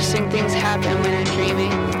most interesting things happen when I'm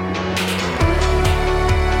dreaming.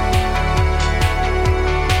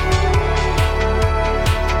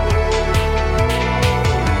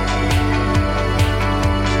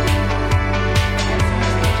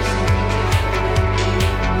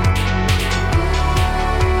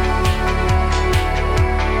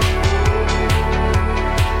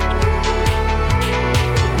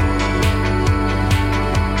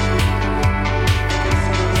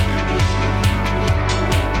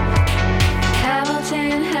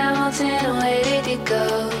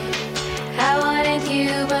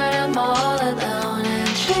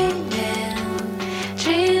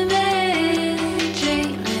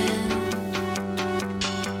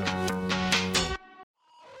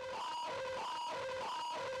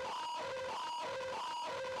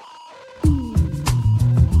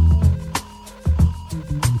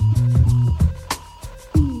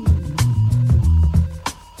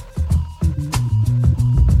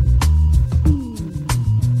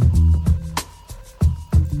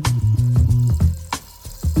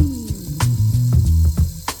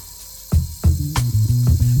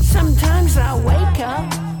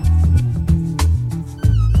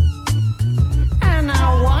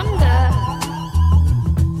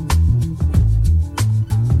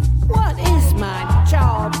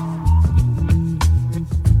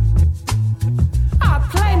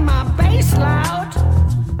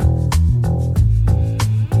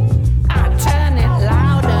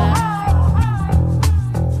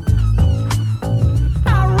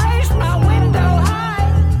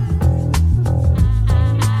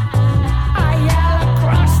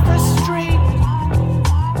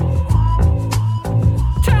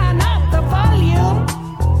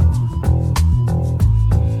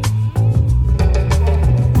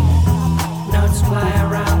 Notes fly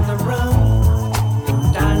around the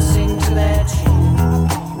room, dancing to their tune.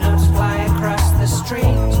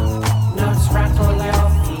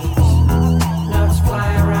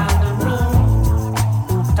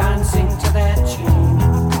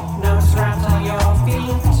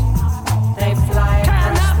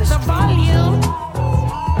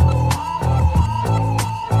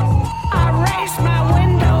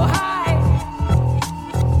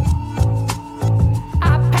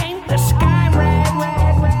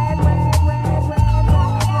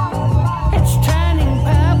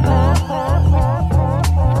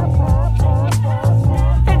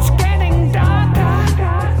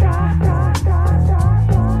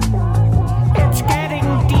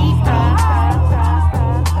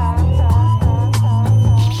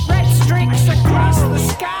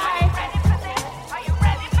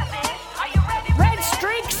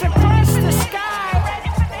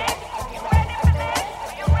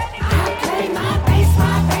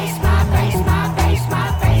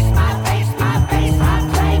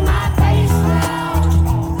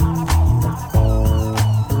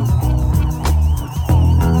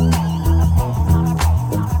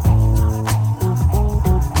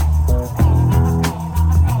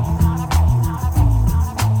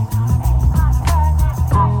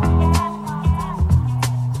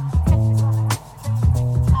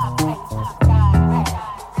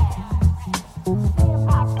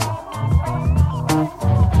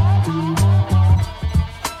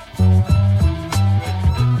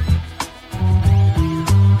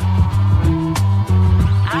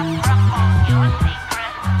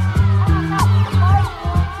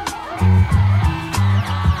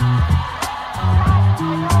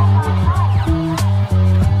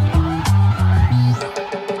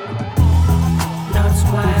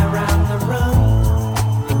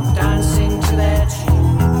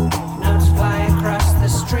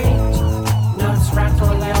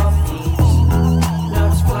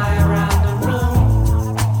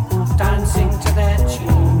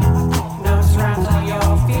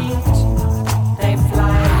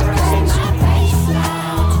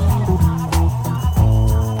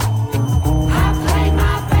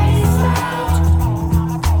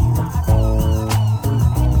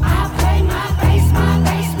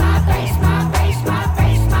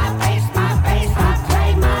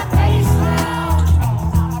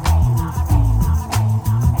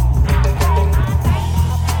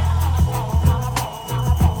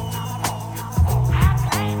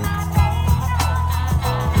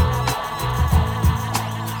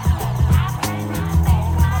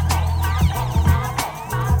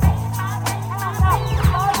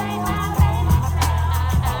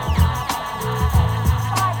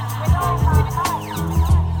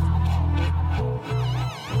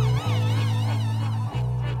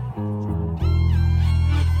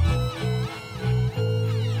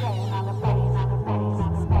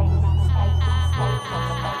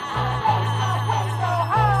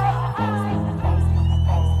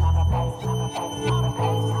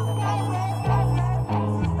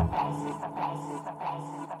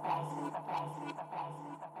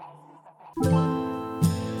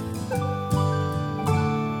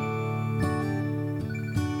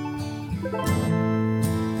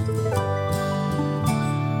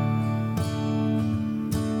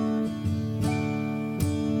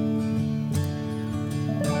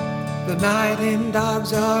 The nighting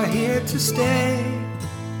dogs are here to stay.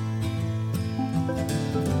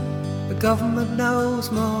 The government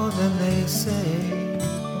knows more than they say.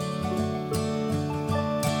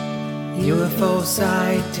 UFO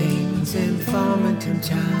sightings in Farmington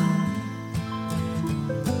town.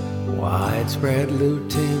 Widespread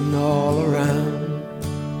looting all around.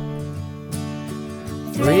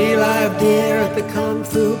 3 live deer at the Kung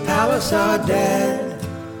Fu Palace are dead.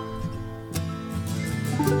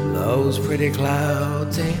 Those pretty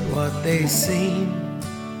clouds ain't what they seem.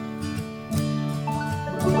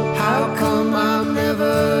 How come I'm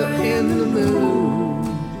never in the mood?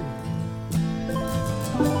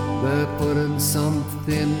 We're putting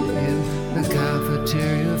something in the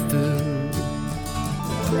cafeteria food.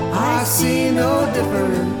 I see no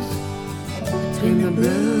difference between the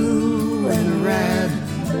blue and the red.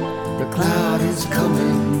 The cloud is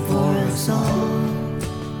coming for us all.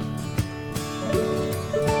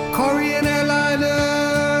 Korean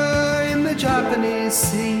airliner in the Japanese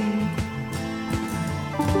sea.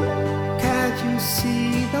 Can't you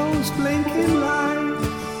see those blinking lights?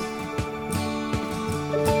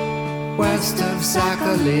 West of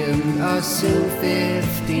Sakhalin, a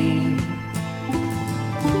Su-15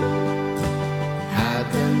 had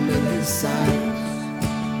them in his sights.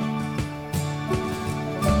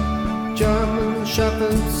 German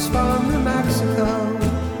shepherds from New Mexico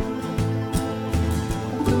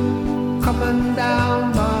coming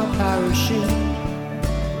down by parachute.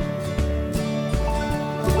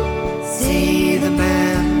 See the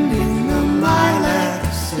men in the lilac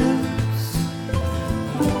suits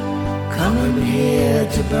coming here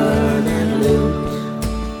to burn and loot.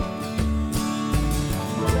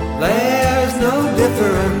 There's no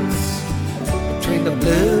difference between the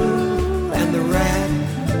blue and the red.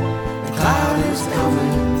 The cloud is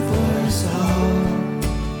coming for us all.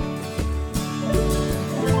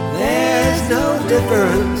 There's no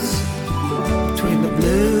difference between the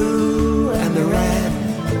blue and the red.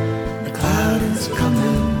 The cloud is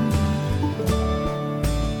coming.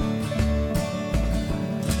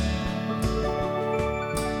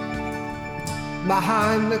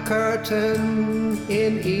 Behind the curtain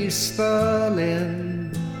in East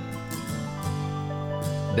Berlin,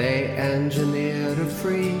 they engineered a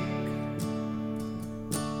freak.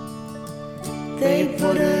 They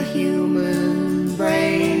put a human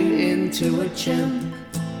brain into a chimp.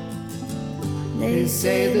 They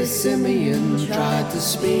say the simian tried to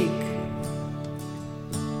speak.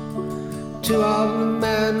 2 of the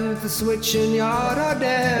men at the switching yard are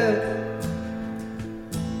dead,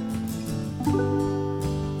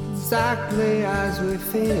 exactly as we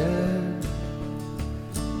feared.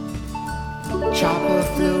 Chopper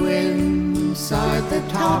flew inside the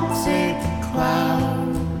toxic cloud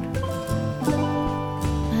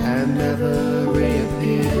and never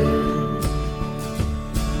reappeared.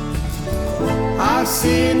 I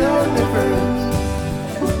see no difference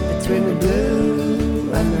between the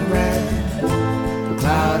blue and the red. The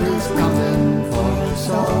cloud is coming for us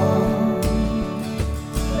all.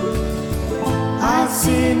 I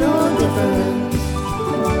see no difference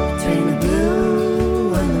between the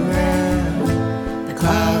blue and the red. The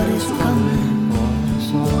cloud is coming for us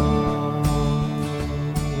all.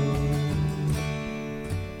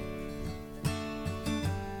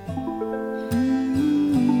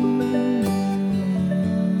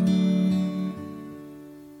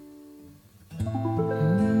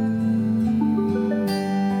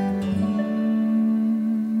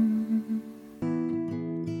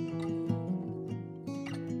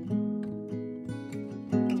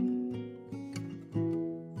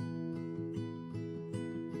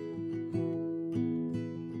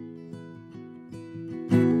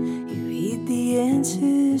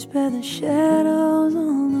 By the shadows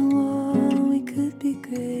on the wall, we could be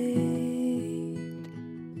great.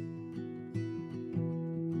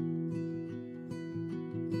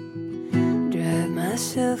 Drive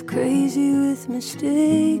myself crazy with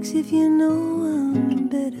mistakes. If you know I'm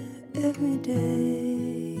better every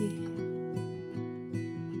day.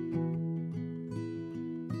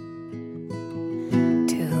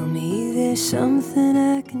 Tell me there's something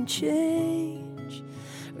I can change.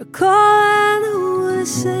 Recall I know what a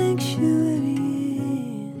sanctuary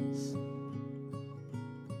is.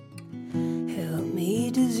 Help me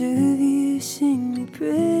deserve you, sing me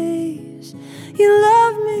praise. You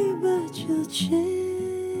love me, but you'll change.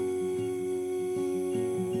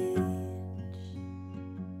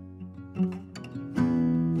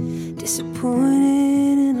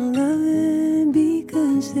 Disappointed in a lover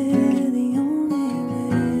because they're the only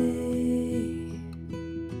way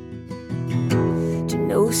to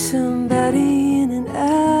know somebody in and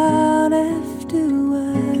out. After a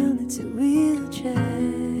while, it's a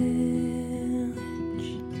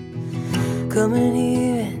Come in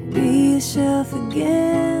here and be yourself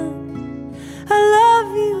again. I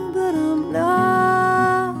love you, but I'm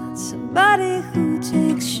not somebody who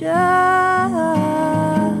takes shots.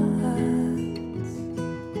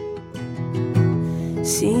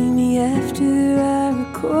 See me after I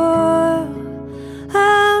recoil.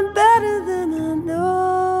 I'm better than I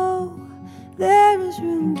know. There is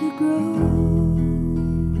room to grow.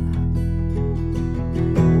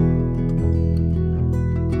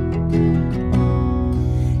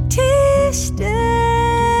 Tear stains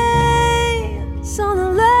on the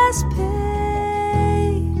last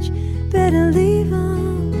page. Better leave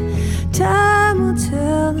 'em. Time will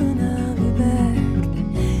tell and I'll be back.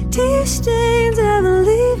 Tear stains, I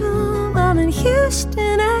believe 'em. I'm in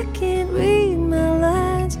Houston, I can't read my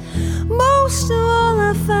lines. Most of all,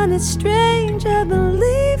 I find it strange I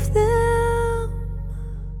believe them.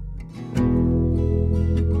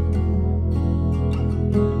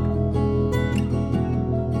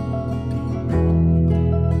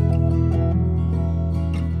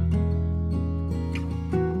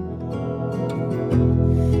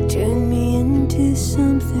 Turn me into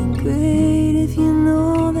something great if you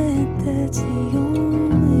know that that's the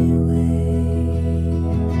only way.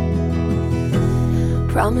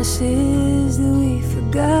 Promises that we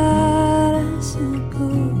forgot,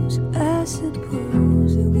 I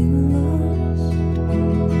suppose that we were lost.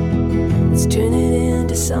 Let's turn it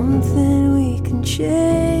into something we can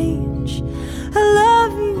change. I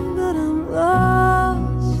love you, but I'm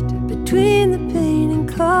lost between the pain and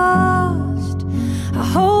cost. I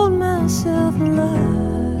hold myself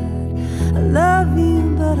alive. I love you,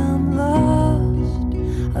 but I'm lost.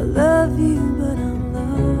 I love you, but I'm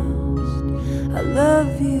lost. I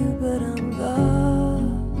love you, but I'm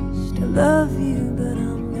lost. I love you, but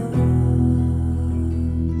I'm lost.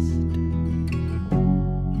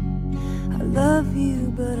 I love you,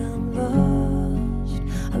 but I'm lost.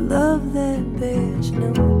 I love that bears no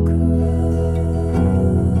cross.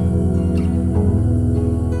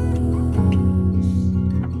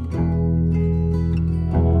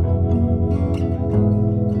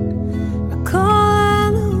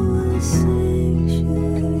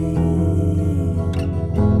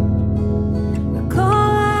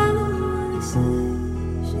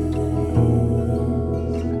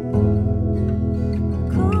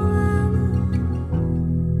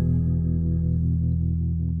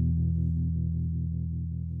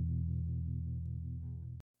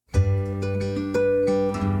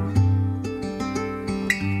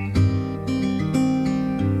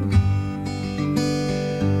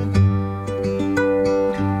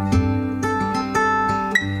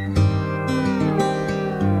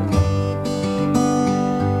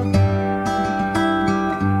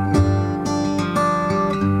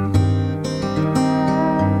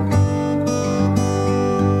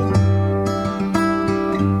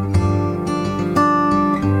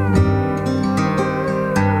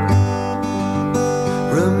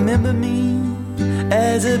 Remember me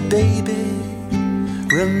as a baby.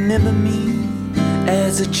 Remember me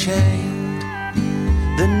as a child.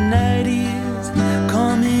 The night is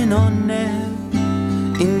coming on now.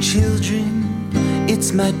 In children,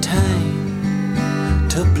 it's my time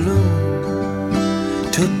to bloom,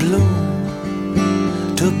 to bloom,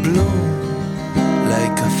 to bloom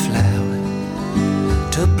like a flower.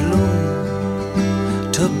 To bloom,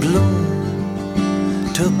 to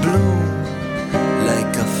bloom, to bloom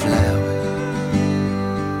like a flower.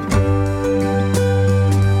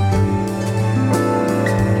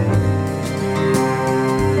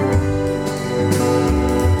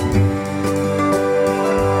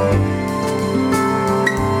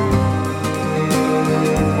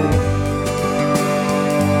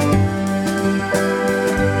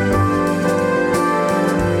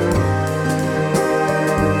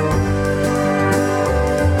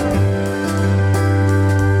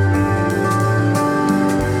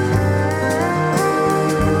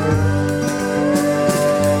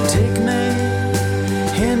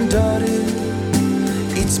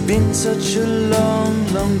 Such a long,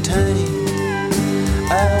 long time.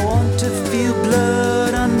 I want to feel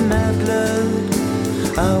blood on my blood.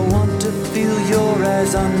 I want to feel your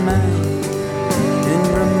eyes on mine. And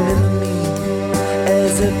remember me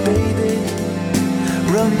as a baby.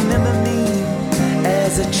 Remember me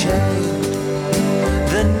as a child.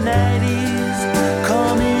 The night is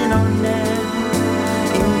coming on now.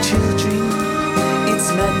 In children, it's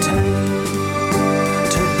my time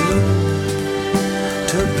to bloom,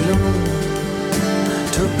 to bloom,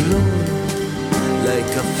 to bloom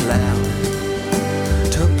like a flower.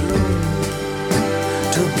 To bloom,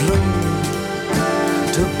 to bloom,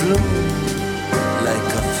 to bloom like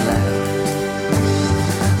a flower.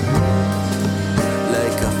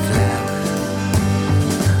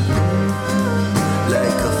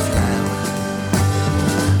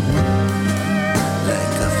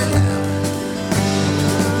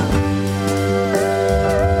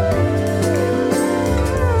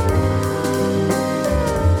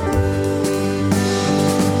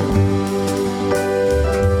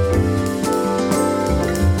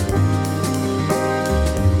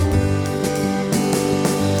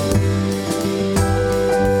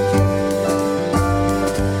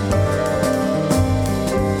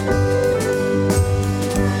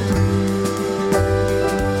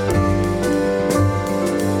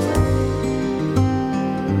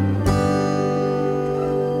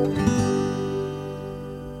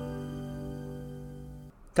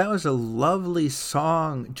 That was a lovely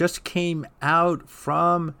song. Just came out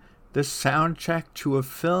from the soundtrack to a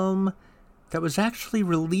film that was actually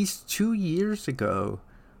released 2 years ago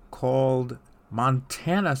called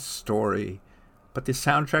Montana Story. But the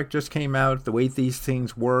soundtrack just came out, The Way These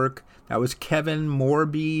Things Work. That was Kevin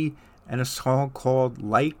Morby and a song called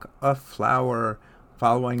Like a Flower,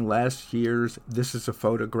 following last year's This Is a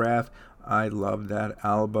Photograph. I love that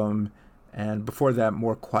album. And before that,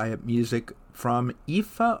 more quiet music from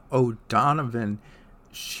Aoife O'Donovan.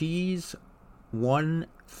 She's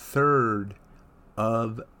 1/3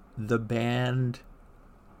 of the band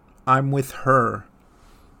I'm With Her.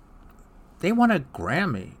 They won a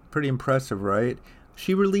Grammy. Pretty impressive, right?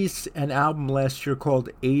 She released an album last year called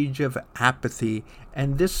Age of Apathy,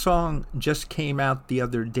 and this song just came out the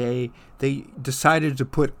other day. They decided to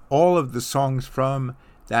put all of the songs from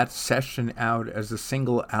that session out as a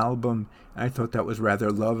single album, and I thought that was rather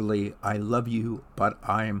lovely. I Love You, But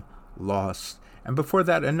I'm Lost. And before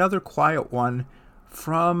that, another quiet one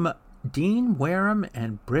from Dean Wareham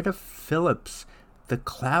and Britta Phillips, The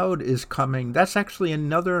Cloud Is Coming. That's actually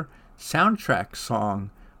another soundtrack song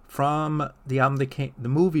from the album the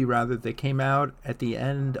movie that came out at the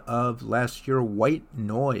end of last year, White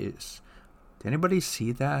Noise. Did anybody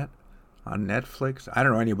see that on Netflix? I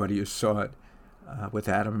don't know anybody who saw it with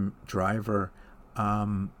Adam Driver.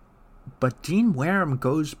 But Dean Wareham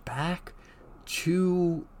goes back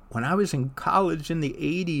to when I was in college in the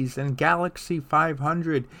 80s, and Galaxy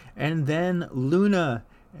 500, and then Luna,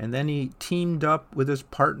 and then he teamed up with his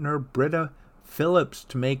partner Britta Phillips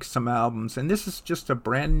to make some albums, and this is just a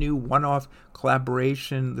brand new one-off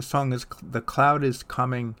collaboration. The song is The Cloud Is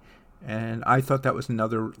Coming, and I thought that was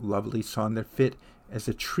another lovely song that fit as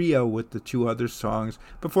a trio with the two other songs.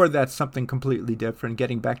 Before that, something completely different,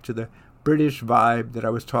 getting back to the British vibe that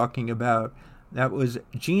I was talking about. That was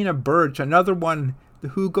Gina Birch, another one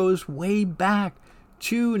who goes way back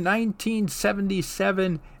to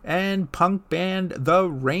 1977, and punk band The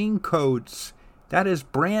Raincoats. That is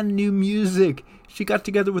brand new music. She got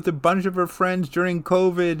together with a bunch of her friends during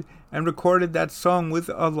COVID and recorded that song with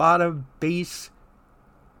a lot of bass,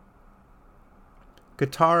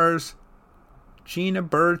 guitars, Gina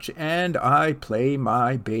Birch, and I Play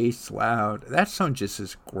My Bass Loud. That song just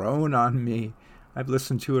has grown on me. I've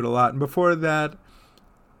listened to it a lot. And before that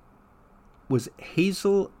was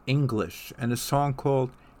Hazel English and a song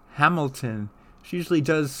called Hamilton. She usually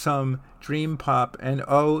does some dream pop, and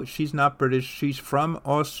she's not British. She's from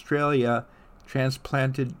Australia,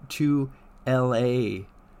 transplanted to LA.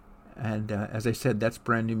 And as I said, that's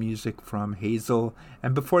brand new music from Hazel.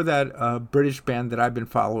 And before that, a British band that I've been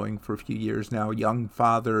following for a few years now, Young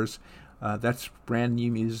Fathers. That's brand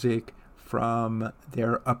new music from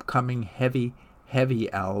their upcoming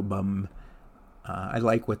Heavy album. I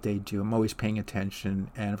like what they do. I'm always paying attention.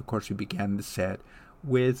 And of course, we began the set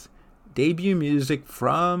with debut music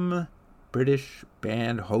from British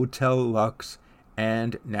band Hotel Luxe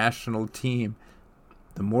and National Team.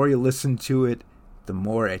 The more you listen to it, the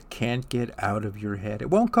more it can't get out of your head. It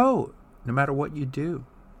won't go, no matter what you do.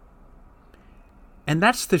 And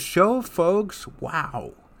that's the show, folks.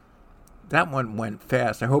 Wow. That one went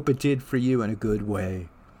fast. I hope it did for you in a good way.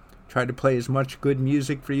 Tried to play as much good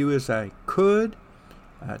music for you as I could.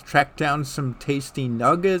 Tracked down some tasty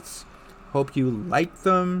nuggets. Hope you like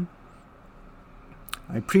them.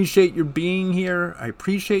 I appreciate your being here. I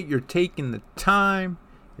appreciate your taking the time.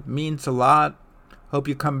 It means a lot. Hope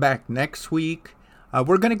you come back next week.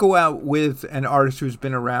 We're going to go out with an artist who's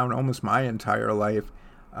been around almost my entire life,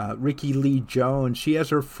 Rickie Lee Jones. She has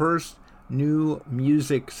her first new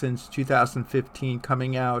music since 2015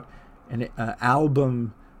 coming out, an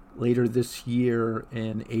album later this year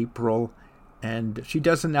in April. And she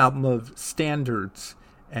does an album of standards.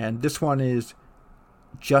 And this one is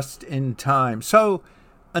Just in Time. So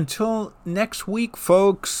until next week,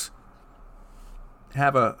 folks,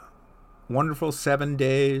 have a wonderful 7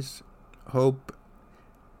 days. Hope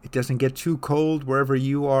it doesn't get too cold wherever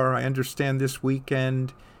you are. I understand this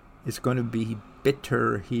weekend is going to be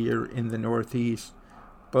bitter here in the Northeast,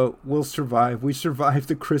 but we'll survive. We survived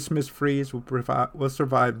the Christmas freeze. We'll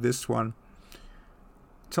survive this one.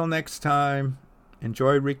 Till next time,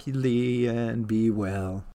 enjoy Rickie Lee and be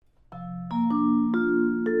well.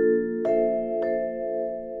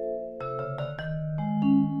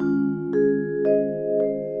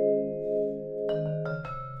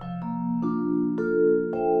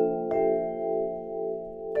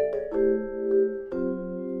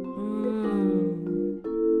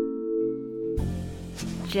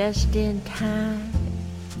 Just in time,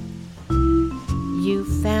 you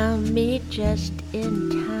found me just in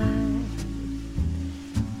time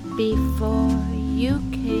before you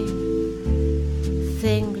came,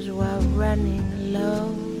 things were running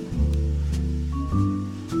low.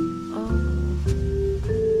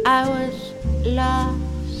 Oh, I was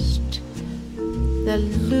lost. The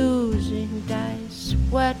losing dice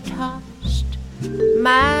were tossed.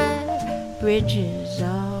 My bridges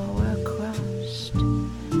all were crossed.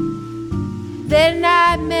 Then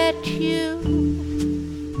I met you,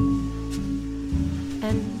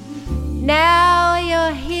 and now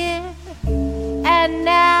you're here, and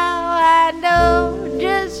now I know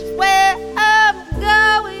just where I'm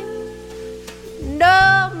going.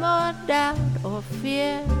 No more doubt or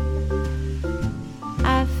fear.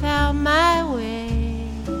 I found my way.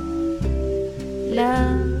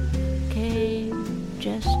 Love came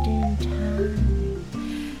just in time.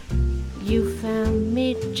 You found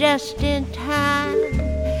me just in time.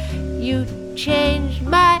 You changed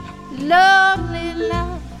my lonely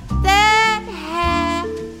life. That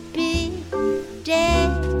happy day.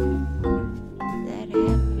 That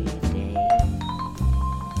happy day.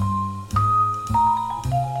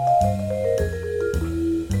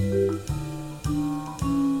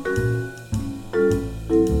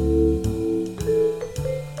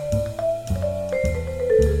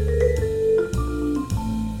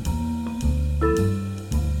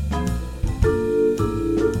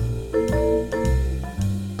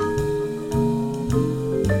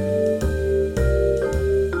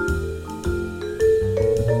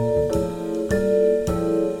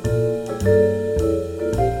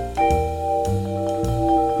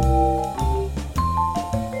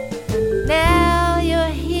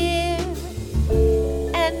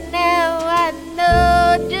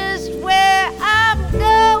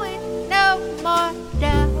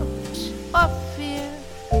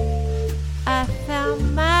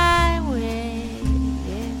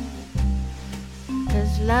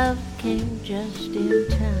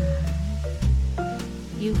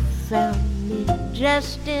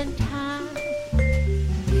 Just in time,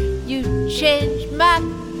 you changed my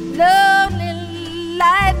lonely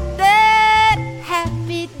life.